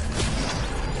 please.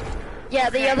 Yeah,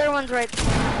 the Okay. other one's right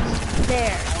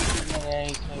there. I wanted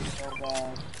that AK so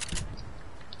bad.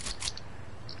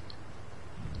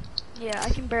 Yeah, I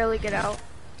can barely get out.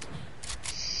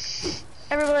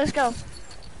 Everybody, let's go.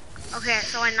 Okay,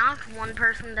 so I knocked one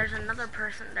person. There's another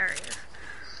person. There he is.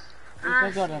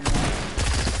 I got him.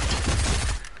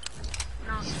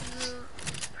 Knocked you.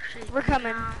 Shake We're you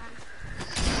coming. down.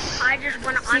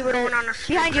 I'm where- going on a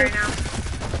streak behind you. right now.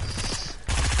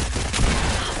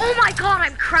 Oh my god,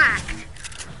 I'm cracked.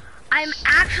 I'm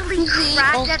actually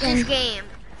cracked at this game.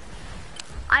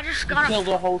 I just You got killed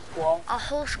a whole squad. a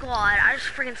whole squad. I just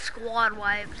freaking squad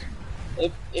wiped.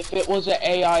 if it was an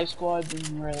AI squad,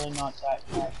 then really not that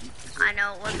fast. I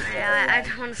know it wasn't AI. I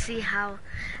just want to see how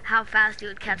fast you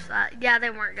would catch that. Yeah, they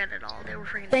weren't good at all. They were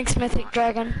freaking. Thanks, Mythic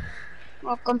Dragon.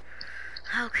 Welcome.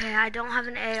 Okay, I don't have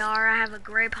an AR. I have a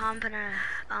gray pump and a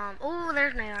Oh,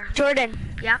 there's an AR. Jordan.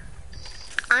 Yep.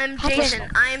 I'm Hop in.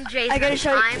 Jason. I'm Jason. I gotta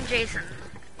show you. I'm Jason.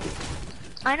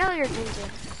 I know you're Jason.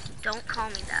 Don't call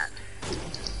me that.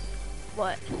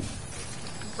 What?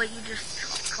 What you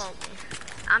just called me.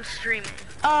 I'm streaming.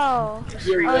 Oh. I'm Your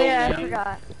streaming. Oh real yeah, I name?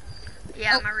 forgot.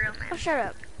 Yeah, my real Oh, name. shut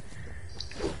up.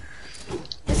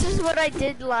 This is what I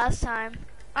did last time.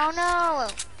 Oh no.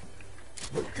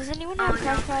 Does anyone Oh have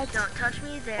crash no, pads? don't touch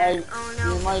me there. Hey, Oh me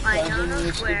no, and my cousin Iono used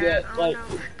to square. get, Oh like, no,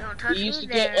 don't touch We me used to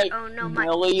there. get like Oh no, my.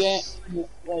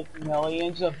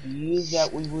 millions of views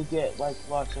that we would get like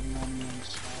lots of money and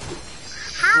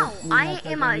stuff. How? Me and my I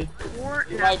am cousin a poor.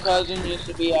 My No, cousin used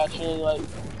to be actually like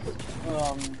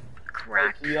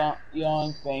crack.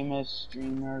 young famous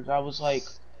streamers. I was like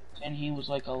 10, he was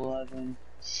like 11.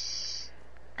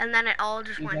 And then it all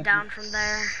just went down from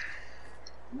there.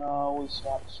 No, we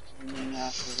stopped streaming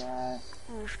after that.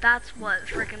 Oof, that's what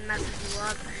freaking messes you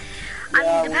up. Yeah, I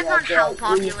mean, we depends had on how to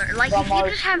popular. leave Like, from if you our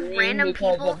just have stream random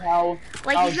because people, of how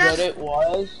like how if you have, good it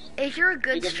was. if you're a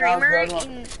good Because how streamer, good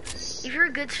and if you're a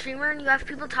good streamer and you have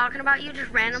people talking about you just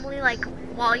randomly, like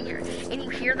while you're, and you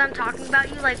hear them talking about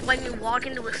you, like when you walk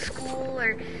into a school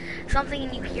or something,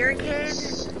 and you hear a kid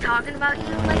talking about you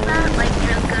like that, like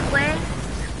in a good way,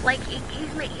 like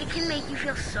it can make you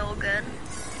feel so good.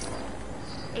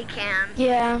 It can.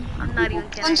 Yeah. I'm not even One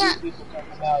kidding. time- People talk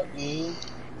about you.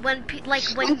 When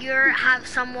when you're have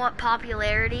somewhat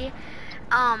popularity,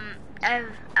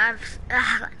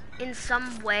 in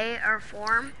some way or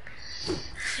form,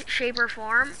 shape or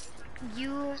form,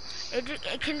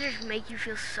 it can just make you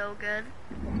feel so good.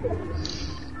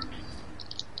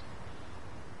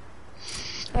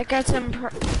 I got some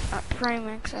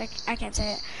premix. I can't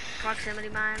say it. Proximity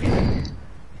mine.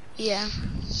 Yeah.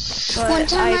 But One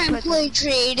time I put- played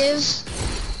creative,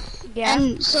 Yeah.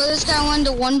 and so this guy wanted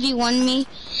to 1v1 me.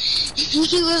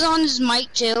 He was on his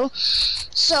mic too.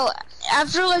 So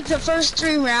after like the first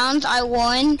 3 rounds, I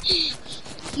won.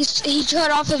 He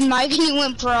cut off his mic and he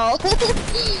went pro.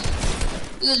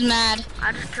 He was mad.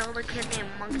 I just killed a kid named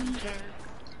Monkey King.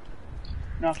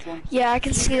 Nothing. Yeah, I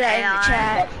can see that in the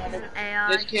chat. He's an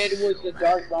AI. This kid was the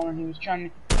dark bone and he was trying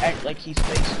to act like he's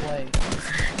face away.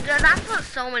 Dude, that's what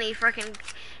so many freaking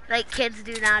like kids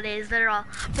do nowadays. They're all,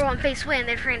 bro, I'm face away, and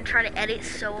they're trying to edit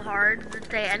so hard that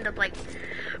they end up like,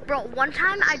 bro. One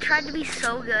time I tried to be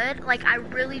so good, like I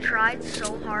really tried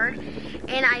so hard,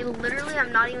 and I literally,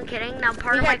 I'm not even kidding. Now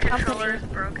part We of my got company. controller is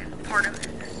broken. Part of it.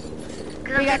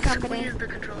 Because We I got can't company. squeeze the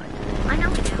controller. I know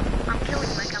we do. I'm killing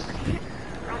my company.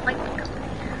 I don't like my company.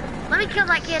 Let me kill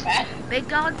that kid, big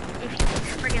dog. If you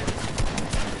friggin',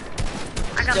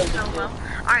 I got him so low.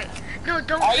 All right. No,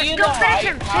 don't finish him. Take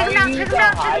him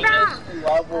down.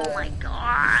 Oh my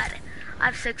god. I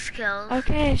have 6 kills.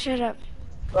 Okay, shut up.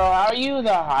 Bro, how are you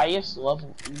the highest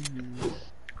level?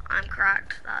 I'm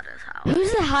cracked. That is how.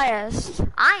 Who's the highest?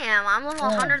 I am. I'm level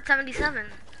 177.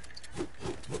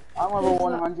 I'm level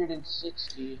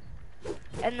 160.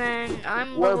 And then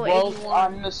I'm We're level both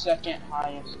 81. on the second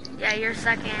highest. Yeah, you're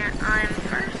second. I'm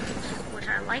first, which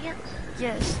I like it.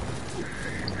 Yes.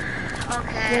 Yeah,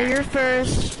 Okay. you're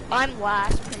first. I'm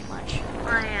last, pretty much.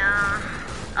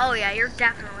 Oh yeah, you're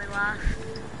definitely last.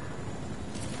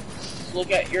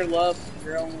 Look at your love.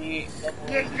 You're only level.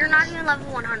 You're not even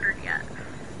level 100 yet.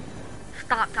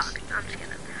 Stop talking. I'm just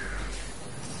kidding.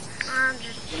 I'm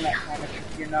just.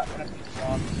 You're not gonna be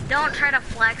strong. Don't try to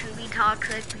flex and be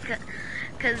toxic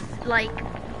because like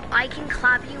I can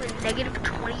clap you in negative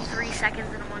 23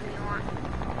 seconds in a 1v1.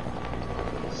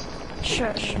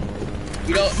 Shush.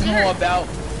 You don't know about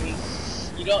me.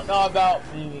 You don't know about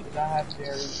me because I have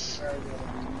very good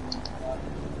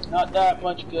aim. Not that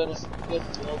much good build,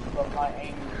 but my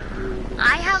aim is really good.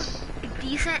 I have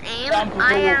decent aim. Some people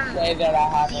I will am say that I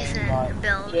have decent aim,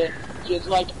 but build. just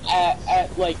like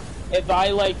at like if I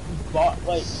like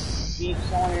beat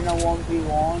someone in a 1v1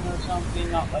 or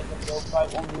something, not like a build fight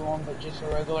 1v1, but just a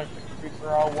regular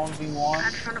free-for-all 1v1,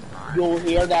 I'm trying to bot. you'll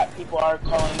hear that people are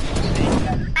calling you saying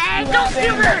that Hey, you don't have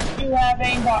steal aimbot, that! you have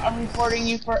aimbot, I'm reporting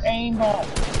you for aimbot.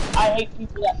 I hate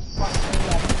people that fucking say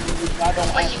that to me because I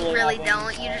don't But actually you really have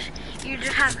don't. aimbot. You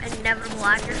just have inevitable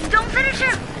accuracy. Don't finish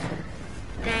him!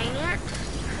 Dang it.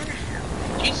 Finish him.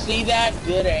 Did you see that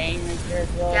good aim right there,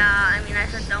 bro? Yeah, I mean I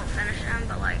said don't finish him,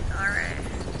 but like, alright.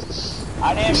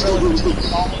 I didn't really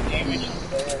only damage him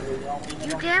there.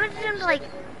 You damaged him to like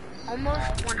almost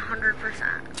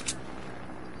 100%.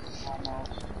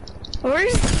 Almost.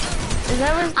 Where's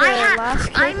That was the last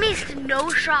kill. I missed no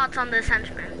shots on this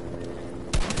henchman.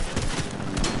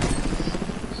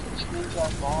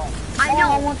 I know.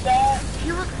 I want that.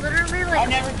 He was literally I like.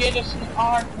 never get a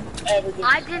sniper.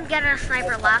 I didn't get a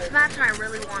sniper last match, and I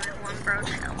really wanted one, bro.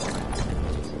 Chill.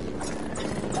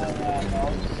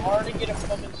 No, it's hard to get a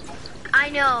fucking sniper. I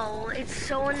know. It's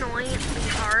so annoying. It's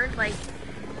hard. Like,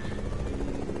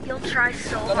 you'll try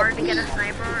so hard to get a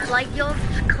sniper. Like, you'll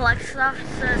collect stuff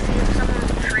to see if someone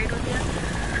will trade with you.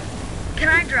 Can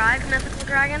I drive Mythical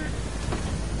Dragon?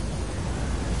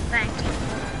 Thanks.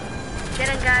 Get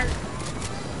in, guys.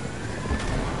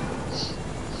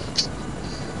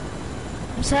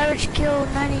 Savage kill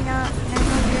 999.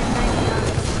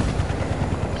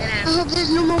 Get I in. hope there's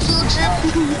no more field trip.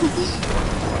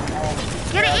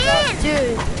 Get in!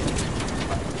 Dude,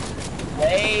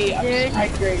 Hey, I'm Dude. high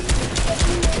grading.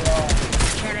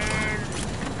 Get in.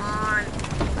 Come on.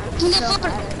 Can you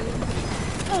flipper?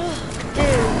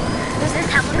 dude, This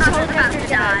helicopter's about to helicopter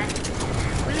die.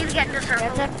 We need to get into circle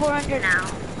that's at 400 now.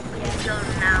 We need to kill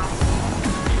them now.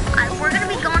 We're gonna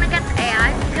be going against AI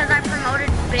because I promoted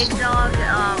Big Dog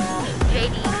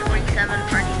JD47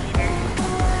 Freddy Leader.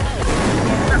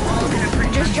 They're all gonna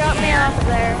pretty Just much drop be me AI. off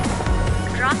there.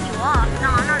 Drop you off? No,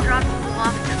 I'm not dropping you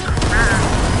off to crap.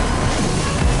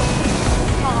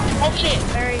 Oh shit!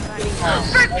 Very funny.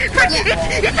 Fred, it's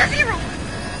a zero!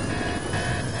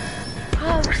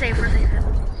 Oh, we're safe, we're safe.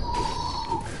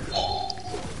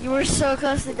 You were so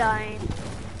close to dying.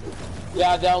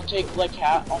 Yeah, that'll take like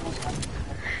almost half.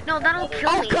 No, that'll kill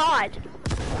Oh me. God!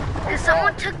 Because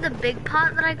someone took the big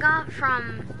pot that I got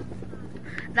from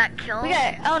that kill. We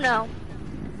got. Oh no.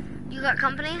 You got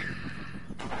company?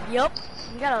 Yup.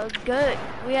 We got a good.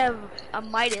 We have a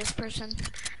Midas person.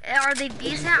 Are they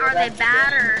decent? Are they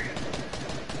bad? Or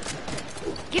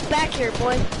Get back here,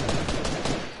 boy.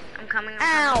 I'm coming.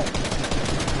 Ow!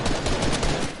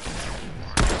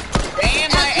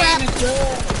 Damn, my aim is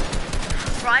good.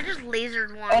 Bro, I just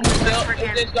lasered one. Oh, That's still, freaking-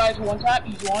 if this guy's one tap,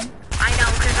 he's one. I know,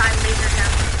 because I lasered him.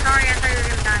 Sorry, I thought you were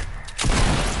gonna die.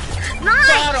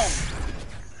 Got Nice!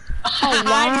 him.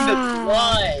 I'm the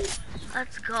blood.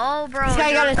 Let's go, bro. This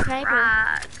guy got You're a sniper.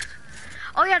 cracked.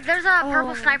 Oh yeah, there's a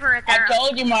purple Oh. sniper right I there.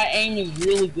 told you my aim is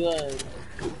really good.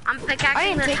 I'm I pickaxing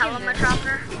ain't this taking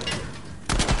helicopter.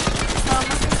 Oh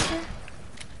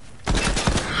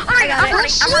Alright, got I'm it.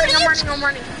 running, I'm running, I'm Shoot running, I'm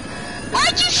running.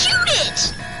 Why'd you shoot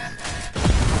it?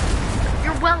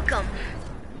 You're welcome.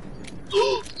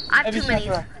 I have Heavy too many.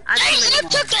 sniper. I have I too many.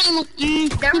 took aim.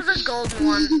 There was a golden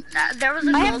one. There was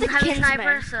a I have golden the heavy Kingsman.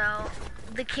 sniper, so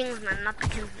the Kingsman, not the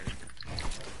Kingsman.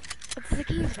 What's the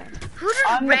Kingsman? Who just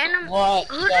I'm random? the clutch,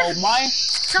 Who so just? my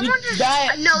Someone just.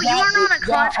 that- No, you that are not a is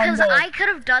clutch not because on the- I could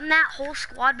have done that whole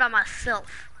squad by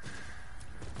myself.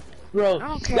 bro. I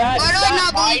don't care. That, Why do I that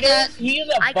not believe fighter, that? he's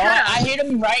a I bot. could've. I hit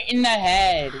him right in the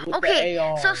head with Okay, the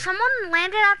AR. so someone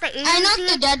landed at the I knocked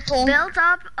agency, the Deadpool. built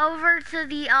up over to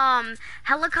the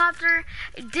helicopter,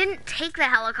 didn't take the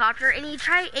helicopter, and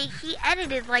he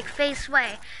edited like face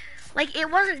way. Like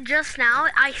it wasn't just now.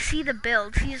 I see the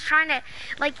builds. He's trying to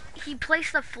like he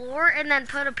placed the floor and then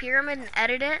put a pyramid and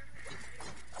edit it.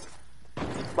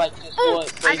 like just Oh,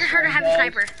 what I just heard a heavy does.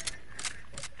 sniper.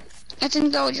 I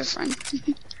think that was your friend.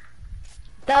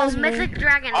 That was me. Mythic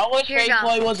Dragon. I wish Here you go.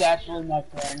 Faceplay was actually my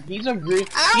friend. He's a I don't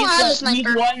have a he's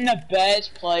sniper. one of the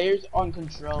best players on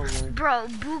controller. Bro,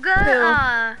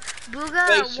 Booga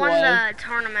Face won way. the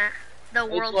tournament, the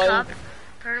World way. Cup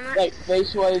tournament. Like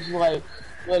Faceplay is like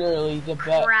literally the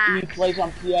best. Crack. He plays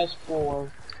on PS4.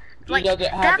 He Like, doesn't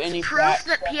have that's any proof stats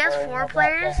that that PS4 are about to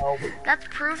players- help him. That's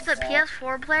proof that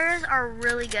PS4 players are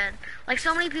really good. Like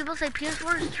so many people say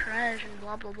PS4 is trash and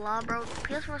blah blah blah, bro.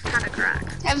 PS4 is kind of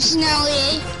cracked. Have you seen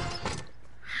LEA?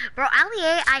 Bro,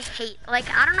 Ali-A, I hate. Like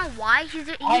I don't know why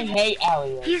I hate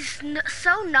Alien. he's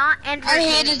so not I entertaining.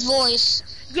 hate his voice.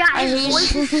 Yeah, I his hate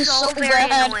voice him is so so very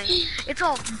bad. annoying. It's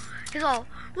all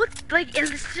what like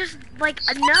it's just like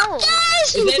a no.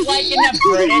 Yes! Is it like in a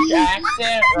British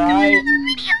accent, right?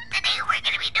 Today we're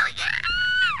gonna be doing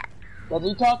it. Does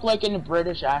he talk like in a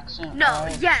British accent? No,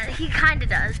 right? yeah, he kind of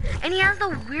does, and he has the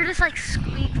weirdest like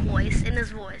squeak voice in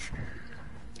his voice.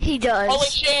 He does. Holy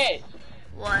shit!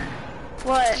 What?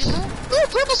 What? Ooh,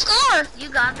 purple scar! You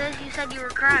got this? You said you were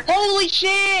cracked. Holy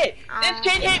shit! Oh. This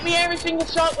kid hit me every single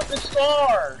shot with the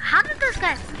star. How did this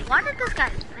guy? Why did this guy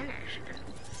finish?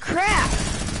 Crap.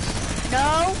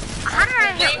 No. How did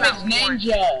I His hit name that is one?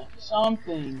 Ninja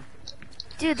something.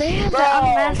 Dude, they have the Bro,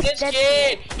 unmasked this Deadpool.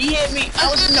 kid, he hit me. I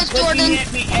was in the This book, Jordan. he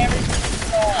hit me every single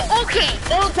shot. Okay.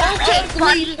 Oh, that Okay, ugly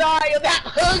buddy. style, that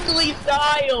ugly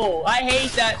style. I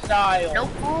hate that style. Nope.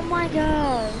 Oh my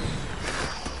god.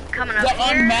 coming up The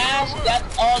here. unmasked,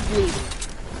 that's ugly.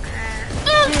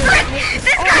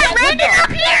 This guy landed up That's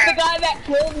the here! guy that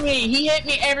killed me. He hit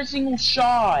me every single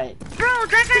shot. Bro,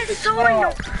 that guy's so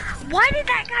annoying. Why did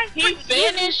that guy He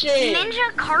finished it.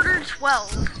 Ninja Carter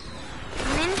 12.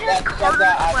 Ninja That's Carter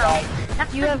that 12.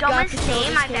 That's You the have got dumbest to kill name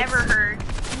these I've kids. ever heard.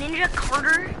 Ninja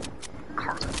Carter.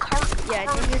 Yeah,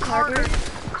 Ninja Carter.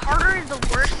 Carter is the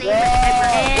worst name Yeah.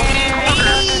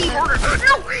 I've ever heard.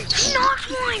 No, he knocked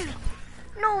one.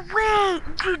 No way,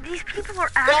 dude. These people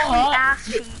are actually Uh-huh. ass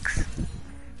cheeks.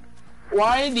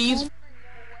 Why are these?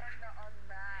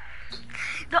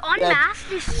 The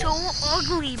unmasked is so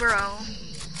ugly, bro.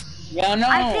 Yeah, no.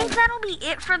 I think that'll be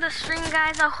it for the stream,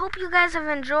 guys. I hope you guys have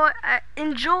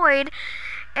enjoyed,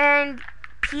 and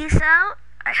peace out.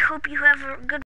 I hope you have a good